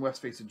face and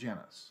west face of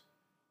Janus.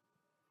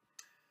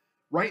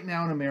 Right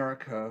now in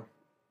America,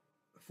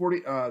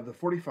 the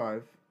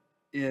 45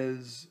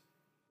 is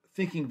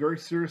thinking very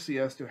seriously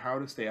as to how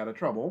to stay out of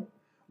trouble.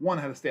 One,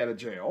 how to stay out of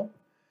jail.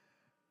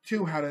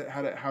 Two, how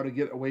to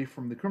get away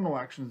from the criminal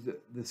actions,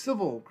 the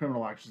civil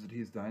criminal actions that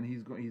he's done.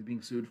 He's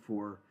being sued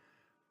for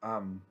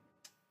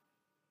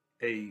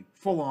a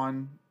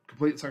full-on,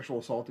 complete sexual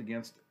assault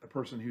against a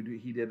person who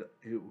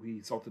he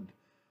assaulted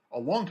a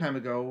long time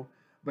ago,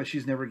 but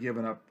she's never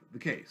given up the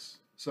case.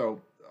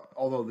 So,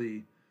 although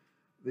the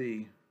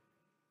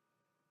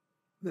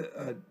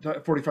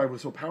 45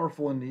 was so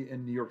powerful in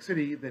New York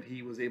City that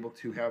he was able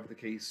to have the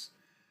case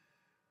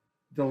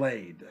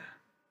delayed,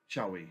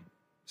 shall we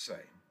say.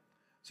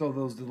 So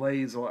those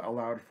delays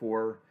allowed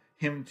for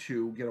him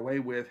to get away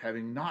with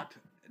not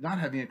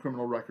having a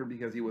criminal record,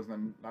 because he was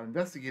not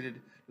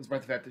investigated,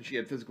 despite the fact that she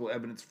had physical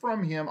evidence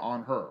from him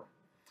on her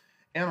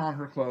and on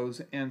her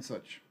clothes and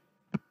such.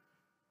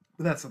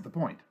 But that's not the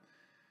point.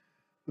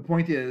 The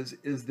point is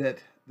that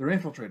they're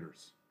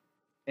infiltrators,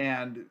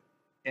 and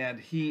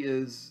he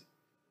is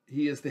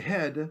the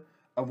head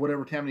of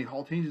whatever Tammany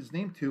Hall changed its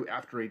name to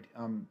after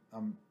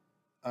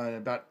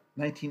about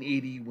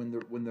 1980,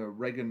 when the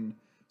Reagan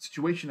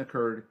situation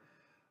occurred.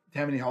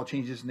 Tammany Hall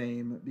changed its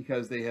name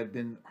because they had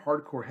been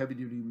hardcore,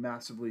 heavy-duty,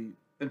 massively.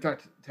 In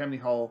fact, Tammany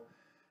Hall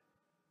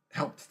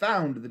helped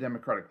found the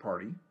Democratic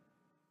Party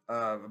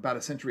about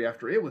a century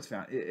after it was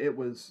found. It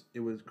was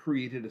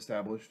created,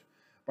 established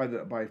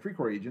by Free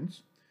Corps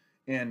agents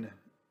in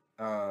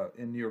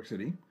New York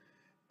City,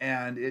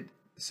 and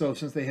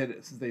since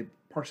they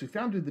partially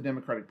founded the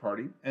Democratic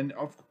Party, and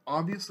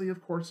obviously,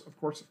 of course,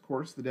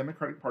 the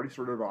Democratic Party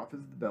started off as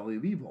the belly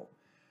of evil.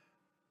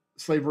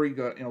 Slavery,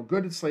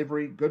 good at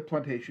slavery, good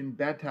plantation,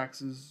 bad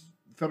taxes.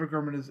 The federal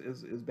government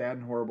is bad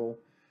and horrible.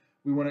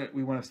 We want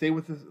to stay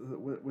with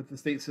the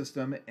state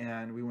system,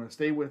 and we want to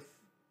stay with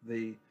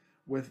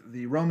with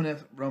the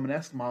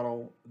Romanesque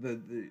model, the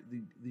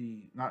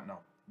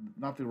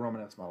not the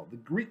Romanesque model, the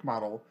Greek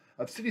model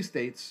of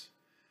city-states,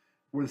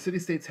 where the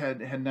city-states had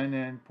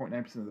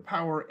 99.9% of the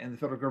power, and the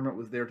federal government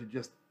was there to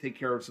just take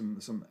care of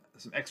some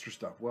extra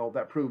stuff. Well,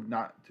 that proved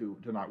not to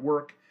not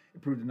work.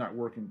 It proved to not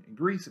work in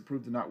Greece. It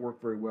proved to not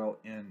work very well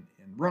in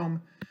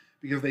Rome,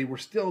 because they were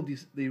still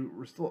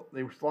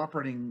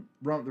operating.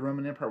 The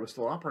Roman Empire was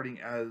still operating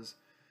as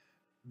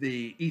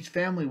each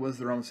family was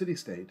their own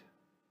city-state,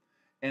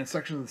 and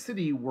sections of the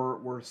city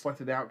were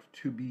selected out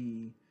to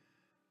be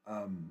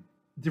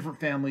different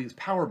families'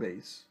 power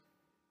base.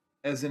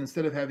 As in,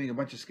 instead of having a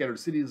bunch of scattered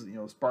cities,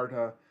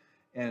 Sparta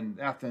and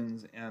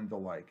Athens and the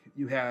like,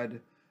 you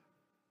had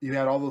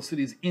all those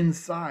cities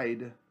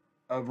inside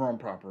of Rome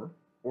proper,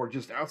 or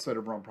just outside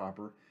of Rome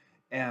proper,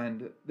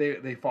 and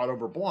they fought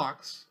over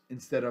blocks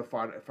instead of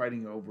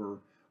fighting over,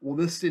 well,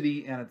 this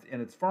city and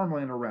its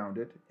farmland around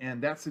it,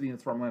 and that city and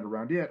its farmland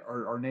around it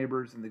are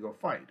neighbors, and they go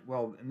fight.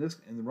 Well, in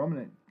the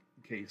Roman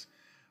case,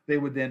 they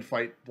would then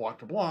fight block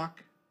to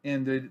block,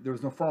 and there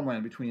was no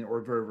farmland between,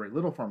 or very, very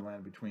little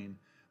farmland between.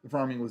 The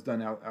farming was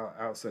done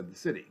outside the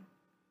city,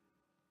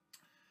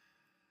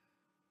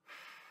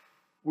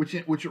 which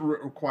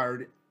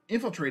required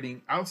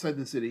infiltrating outside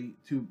the city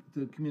to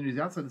communities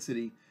outside the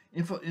city,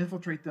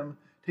 infiltrate them,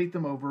 take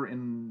them over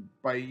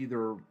by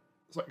either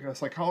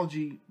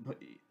psychology,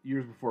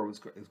 years before it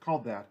was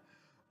called that,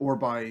 or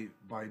by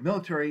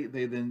military.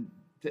 They then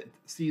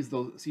seize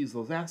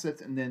those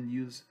assets and then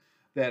use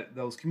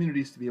those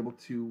communities to be able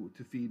to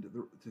feed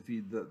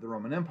the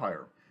Roman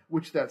Empire,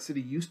 which that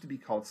city used to be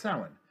called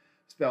Samhain,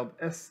 spelled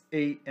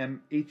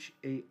Samhain,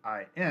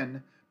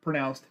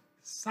 pronounced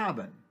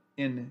Saben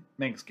in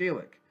Manx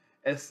Gaelic,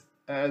 as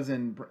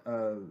in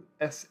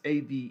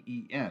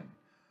Saven.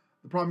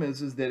 The problem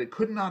is that it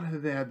could not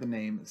have had the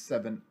name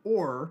Seven,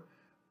 or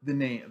the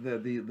name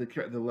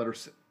the letter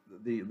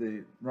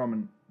the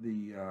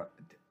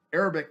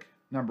Arabic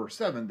number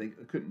 7. They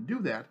couldn't do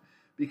that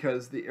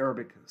because the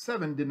Arabic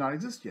 7 did not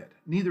exist yet.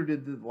 Neither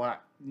did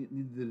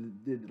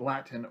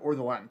Latin or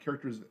the Latin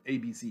characters A,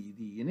 B, C,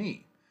 D, and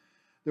E.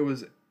 There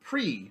was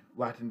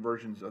pre-Latin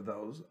versions of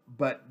those,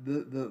 but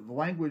the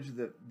language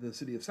that the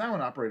city of Samhain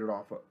operated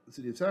off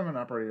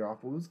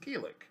was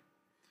Gaelic.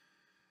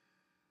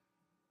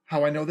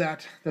 How I know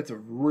that? That's a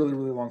really,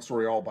 really long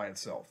story all by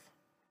itself.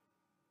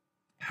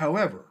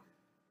 However,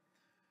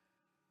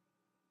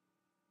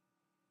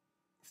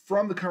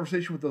 from the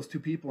conversation with those two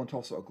people in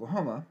Tulsa,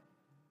 Oklahoma,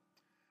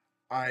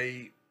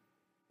 my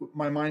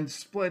mind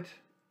split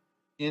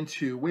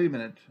into, wait a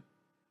minute,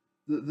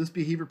 this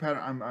behavior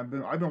pattern. I've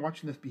been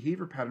watching this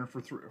behavior pattern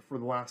for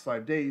the last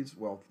 5 days.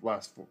 Well,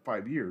 last 4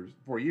 years,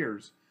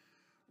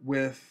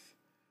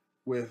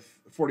 with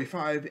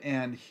 45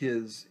 and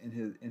his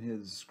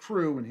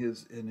crew and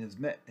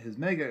his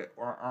MAGA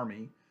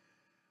army,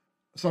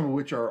 some of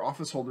which are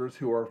office holders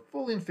who are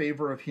fully in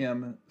favor of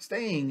him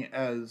staying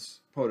as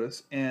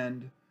POTUS,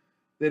 and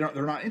they're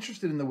not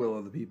interested in the will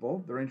of the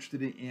people. They're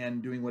interested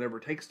in doing whatever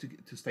it takes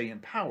to stay in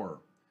power.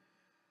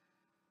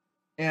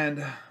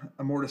 And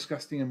a more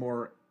disgusting and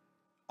more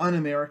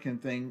un-American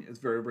thing is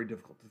very, very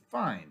difficult to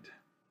find.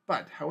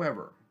 But,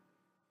 however,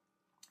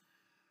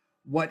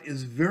 what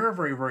is very,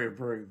 very, very,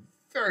 very,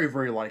 very,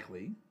 very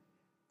likely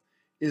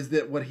is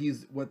that what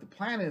the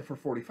plan is for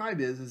 45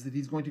 is that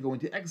he's going to go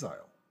into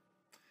exile.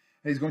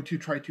 And he's going to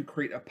try to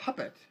create a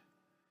puppet,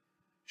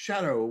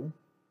 shadow,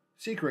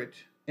 secret,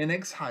 and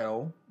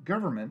exile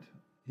government,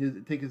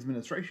 take his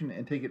administration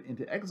and take it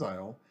into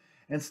exile,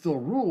 and still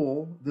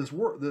rule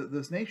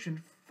this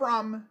nation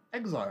from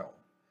exile,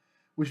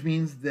 which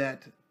means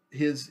that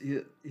his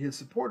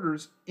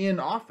supporters in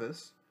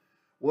office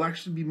will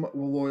actually be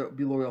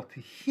loyal to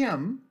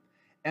him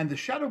and the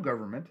shadow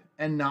government,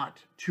 and not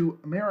to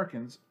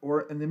Americans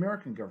or the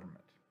American government.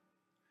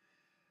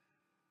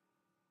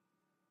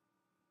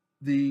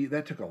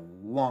 That took a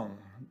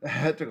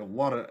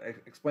lot of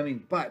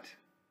explaining, but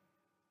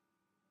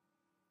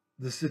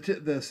the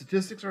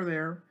statistics are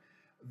there.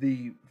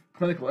 The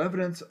clinical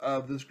evidence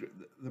of this,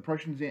 the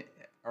Prussians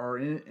are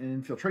in an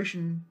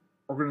infiltration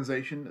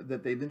organization,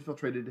 that they've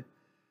infiltrated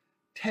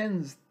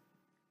tens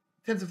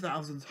of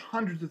thousands,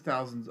 hundreds of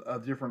thousands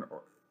of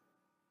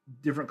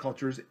different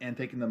cultures and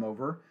taken them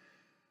over.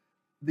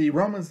 The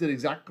Romans did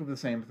exactly the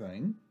same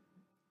thing,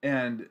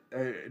 and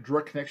a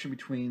direct connection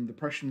between the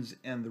Prussians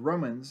and the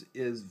Romans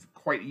is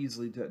quite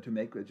easily to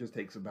make. It just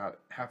takes about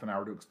half an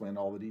hour to explain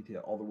all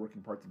the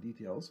working parts and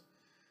details.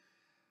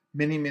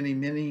 Many, many,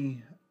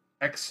 many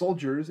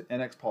ex-soldiers and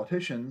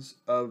ex-politicians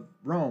of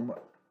Rome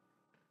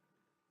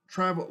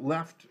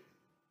left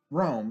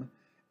Rome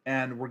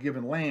and were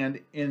given land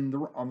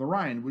on the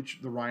Rhine, which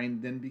the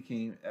Rhine then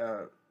became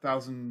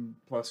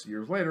 1,000+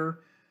 years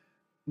later.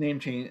 Name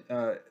change.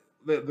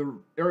 The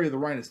area of the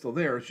Rhine is still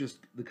there. It's just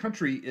the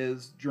country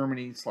is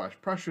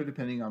Germany/Prussia,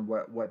 depending on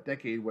what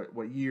decade,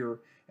 what year,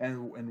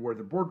 and where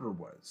the border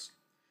was.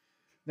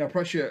 Now,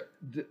 Prussia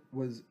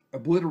was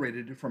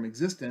obliterated from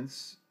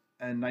existence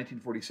in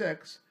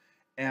 1946,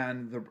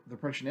 and the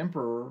Prussian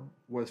emperor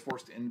was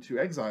forced into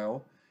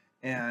exile,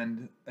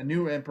 and a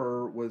new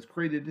emperor was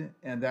created,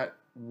 and that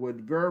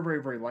would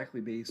very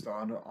likely based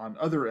on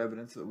other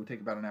evidence that would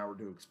take about an hour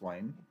to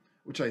explain,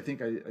 which I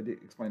think I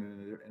did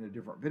explain in a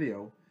different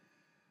video,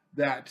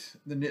 that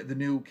the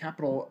new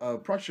capital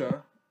of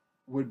Prussia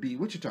would be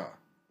Wichita,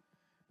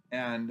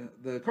 and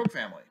the Koch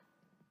family.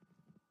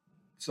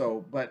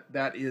 So, but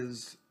that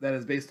is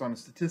based on a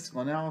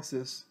statistical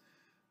analysis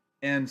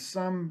and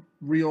some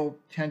real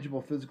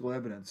tangible physical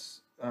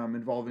evidence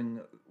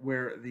involving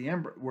where the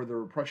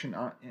Russian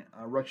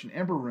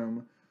Amber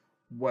Room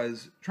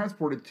was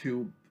transported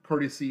to,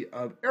 courtesy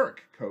of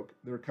Erich Koch,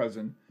 their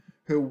cousin,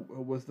 who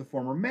was the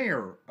former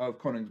mayor of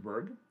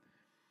Königsberg,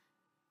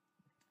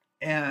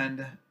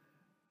 and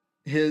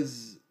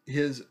his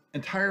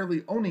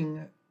entirely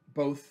owning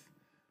both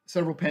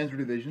several panzer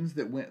divisions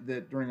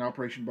that during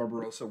Operation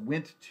Barbarossa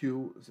went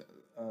to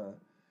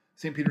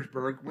St.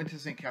 Petersburg, went to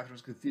St.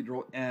 Catherine's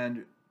Cathedral,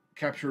 and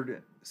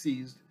captured,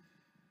 seized,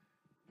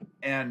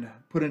 and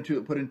put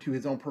into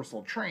his own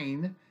personal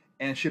train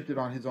and shipped it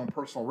on his own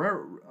personal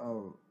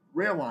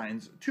rail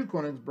lines to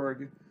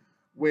Königsberg,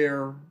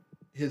 where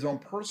his own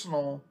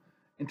personal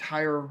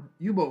entire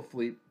U-boat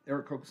fleet,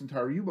 Erich Koch's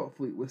entire U-boat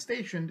fleet, was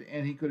stationed,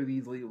 and he could have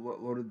easily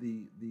loaded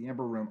the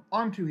Amber Room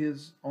onto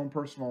his own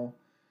personal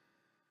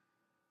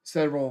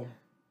several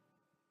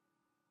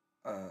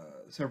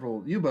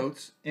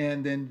U-boats,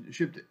 and then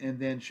shipped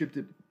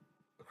it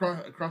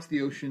across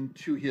the ocean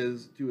to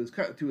his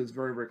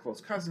very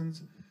close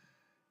cousins,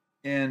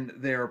 and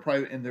their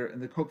private in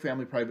the Koch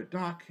family private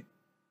dock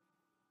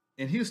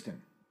in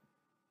Houston.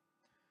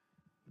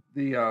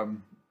 The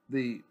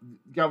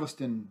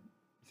Galveston,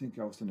 I think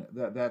Galveston,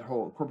 that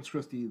whole Corpus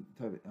Christi,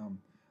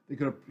 they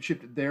could have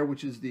shipped it there,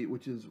 which is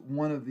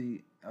one of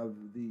the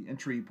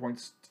entry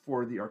points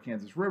for the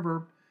Arkansas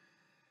River,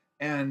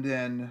 and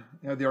then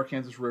the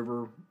Arkansas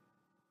River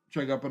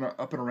chug up and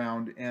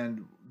around,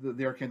 and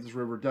the Arkansas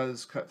River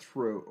does cut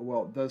through.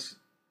 Well,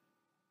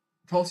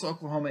 Tulsa,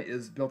 Oklahoma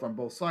is built on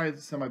both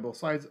sides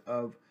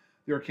of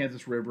the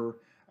Arkansas River,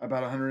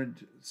 about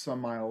 100 some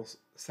miles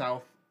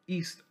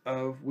southeast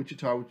of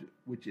Wichita,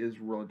 which is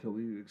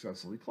relatively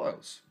excessively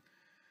close.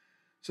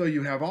 So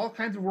you have all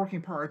kinds of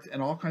working parts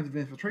and all kinds of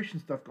infiltration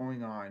stuff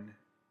going on,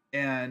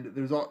 and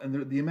there's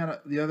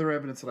the other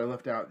evidence that I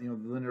left out, the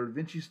Leonardo da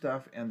Vinci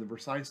stuff and the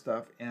Versailles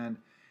stuff, and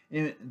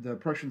the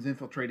Prussians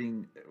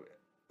infiltrating,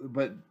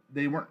 but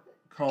they weren't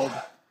called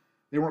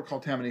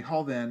Tammany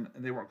Hall then,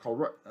 and they weren't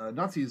called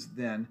Nazis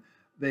then.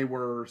 They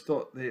were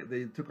still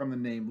they took on the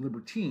name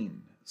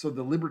Libertine. So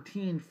the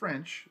Libertine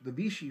French, the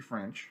Vichy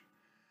French,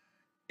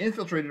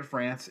 infiltrated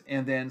France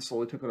and then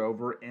slowly took it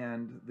over,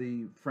 and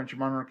the French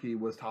monarchy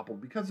was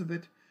toppled because of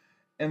it.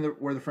 And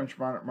where the French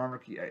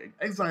monarchy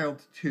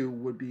exiled to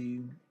would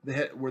be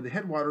where the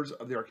headwaters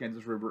of the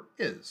Arkansas River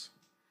is.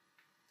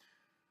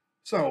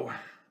 So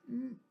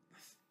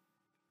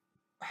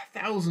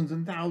thousands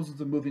and thousands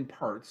of moving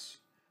parts,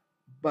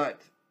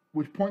 but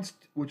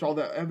which all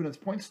that evidence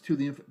points to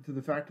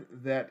the fact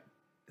that,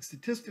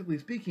 statistically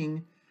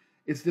speaking,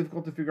 it's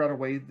difficult to figure out a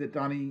way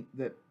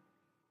that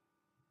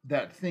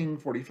that thing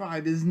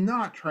 45 is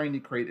not trying to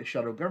create a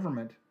shadow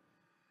government.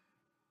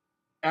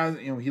 As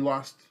he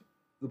lost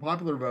the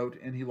popular vote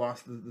and he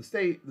lost the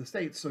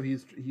states, so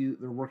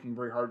they're working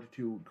very hard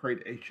to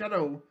create a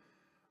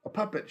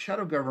puppet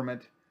shadow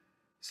government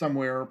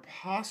somewhere,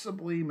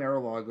 possibly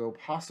Mar-a-Lago,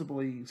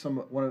 possibly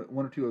one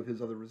or two of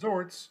his other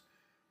resorts.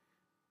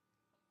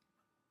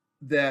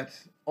 That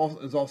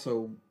was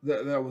also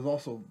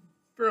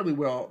fairly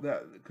well,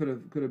 that could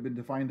have been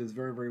defined as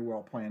very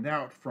well planned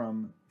out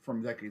from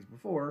decades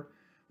before.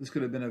 This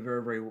could have been a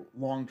very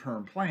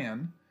long-term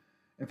plan.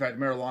 In fact,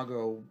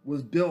 Mar-a-Lago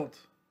was built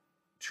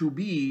to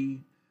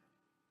be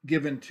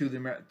given to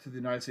the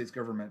United States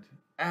government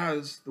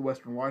as the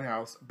Western White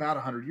House about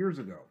 100 years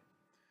ago.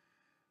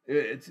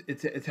 It's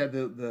had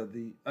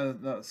the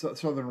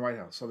Southern White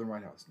House.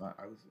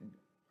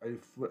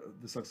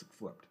 Dyslexic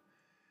flipped.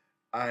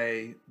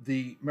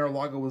 The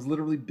Mar-a-Lago was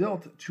literally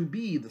built to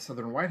be the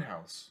Southern White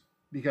House,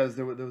 because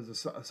there was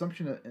an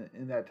assumption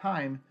in that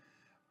time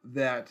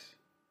that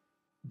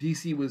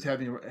DC was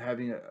having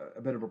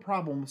a bit of a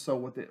problem. So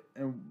what they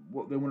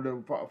wanted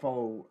to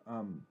follow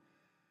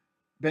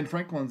Ben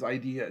Franklin's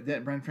idea.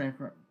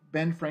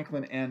 Ben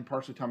Franklin and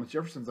partially Thomas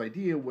Jefferson's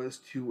idea was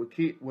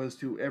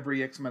to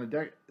every X amount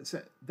of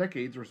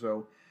decades or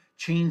so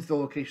change the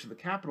location of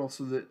the capital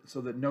so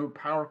that no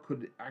power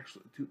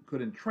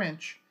could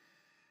entrench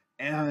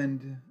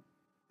and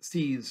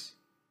seize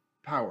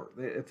power.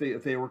 If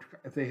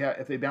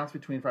they bounced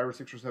between 5 or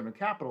 6 or 7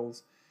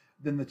 capitals,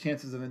 then the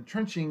chances of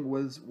entrenching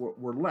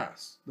were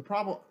less. The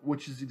problem,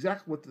 which is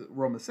exactly what the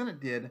Roman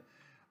Senate did,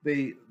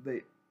 the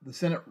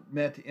Senate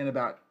met in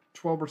about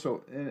 12 or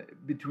so,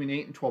 between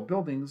 8 and 12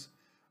 buildings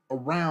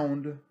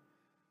around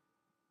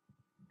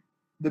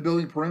the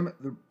building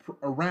perimeter,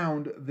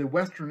 around the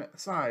western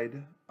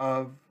side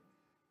of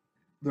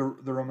the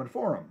Roman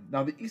Forum.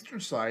 Now, the eastern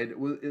side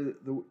of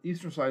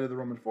the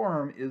Roman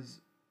Forum is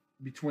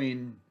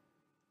between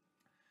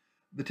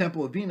the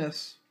Temple of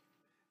Venus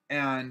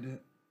and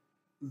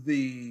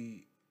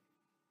the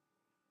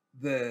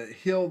the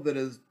hill that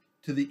is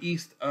to the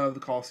east of the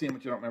Colosseum,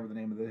 which I don't remember the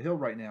name of the hill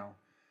right now,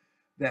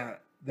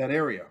 that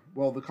area.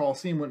 Well, the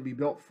Colosseum wouldn't be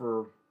built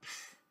for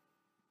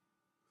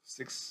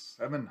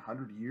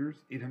 700 years,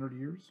 800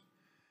 years.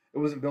 It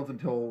wasn't built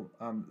until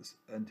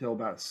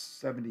about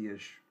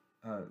 70-ish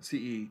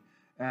CE,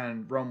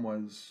 and Rome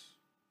was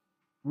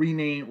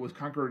renamed, was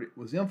conquered,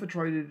 was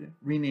infiltrated,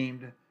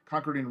 renamed,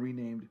 conquered, and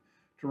renamed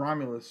to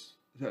Romulus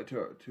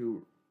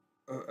to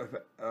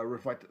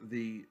reflect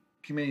the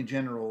commanding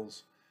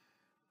general's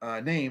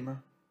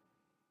name,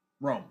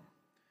 Rome.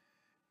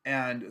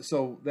 And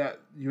so that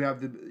you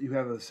have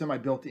a semi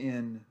built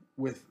in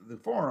with the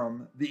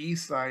Forum, the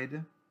east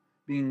side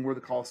being where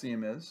the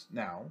Colosseum is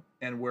now,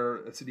 and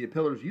where the City of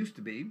Pillars used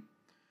to be,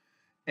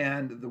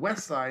 and the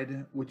west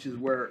side, which is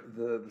where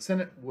the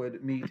Senate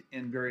would meet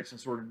in various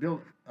assorted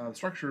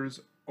structures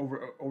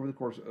over the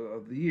course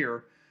of the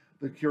year,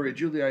 the Curia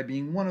Julii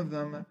being one of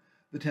them,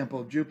 the Temple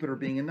of Jupiter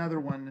being another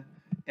one,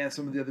 and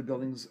some of the other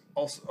buildings,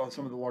 also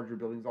some of the larger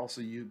buildings,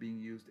 also being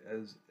used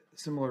as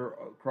similar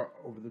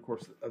over the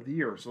course of the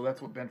year. So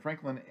that's what Ben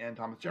Franklin and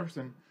Thomas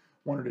Jefferson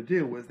wanted to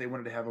do, was they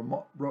wanted to have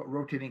a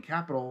rotating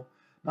capital,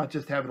 not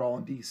just have it all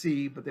in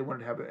D.C., but they wanted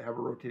to have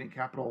a rotating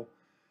capital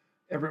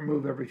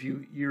every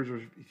few years or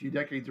a few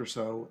decades or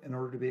so, in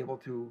order to be able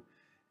to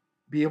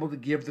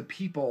give the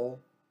people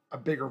a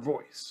bigger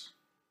voice.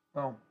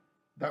 Well,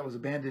 that was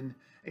abandoned,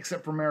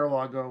 except for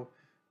Mar-a-Lago,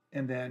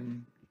 and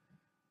then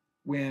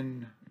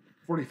when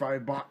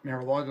 45 bought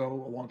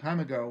Mar-a-Lago a long time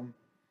ago,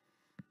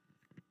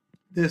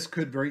 this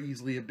could very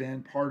easily have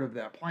been part of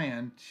that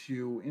plan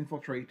to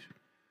infiltrate,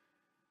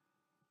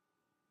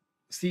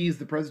 seize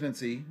the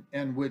presidency,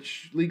 and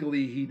which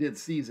legally he did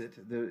seize it.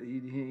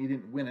 He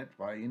didn't win it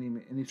by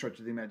any stretch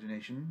of the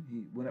imagination.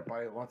 He won it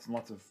by lots and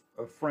lots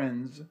of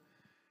friends,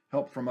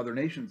 help from other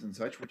nations and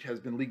such, which has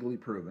been legally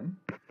proven.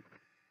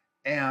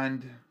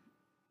 And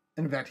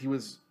in fact, he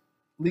was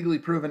legally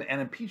proven and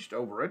impeached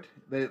over it.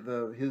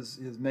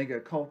 His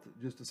MAGA cult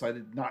just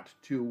decided not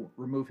to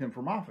remove him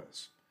from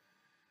office,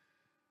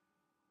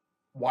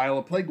 while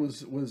a plague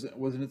was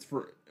in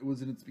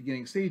its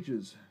beginning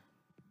stages.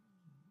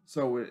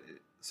 So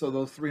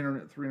those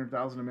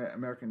 300,000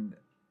 American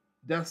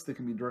deaths that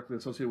can be directly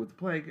associated with the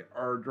plague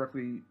are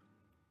directly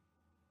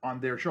on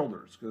their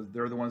shoulders, because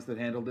they're the ones that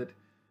handled it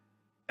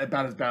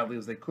about as badly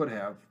as they could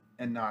have,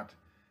 and not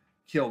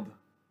killed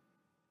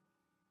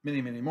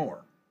many, many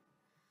more.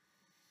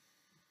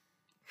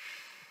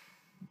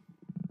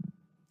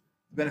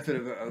 The benefit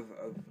of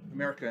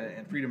America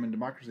and freedom and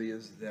democracy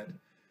is that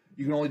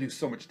you can only do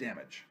so much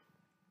damage,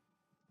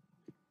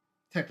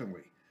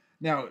 technically.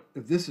 Now,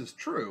 if this is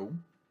true,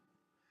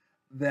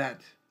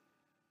 that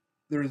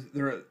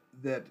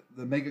that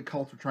the MAGA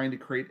cults are trying to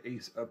create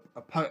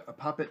a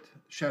puppet,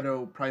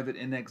 shadow, private,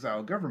 in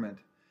exile government,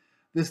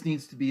 this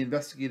needs to be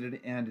investigated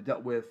and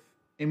dealt with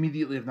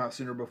immediately, if not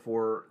sooner,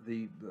 before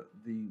the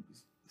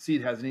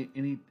seed has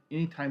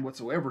any time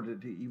whatsoever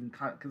to even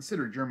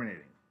consider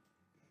germinating.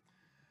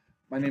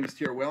 My name is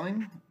Tierra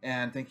Welling,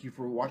 and thank you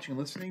for watching and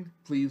listening.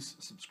 Please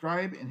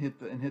subscribe and hit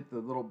the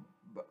little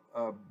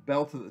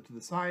bell to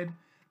the side.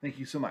 Thank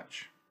you so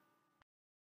much.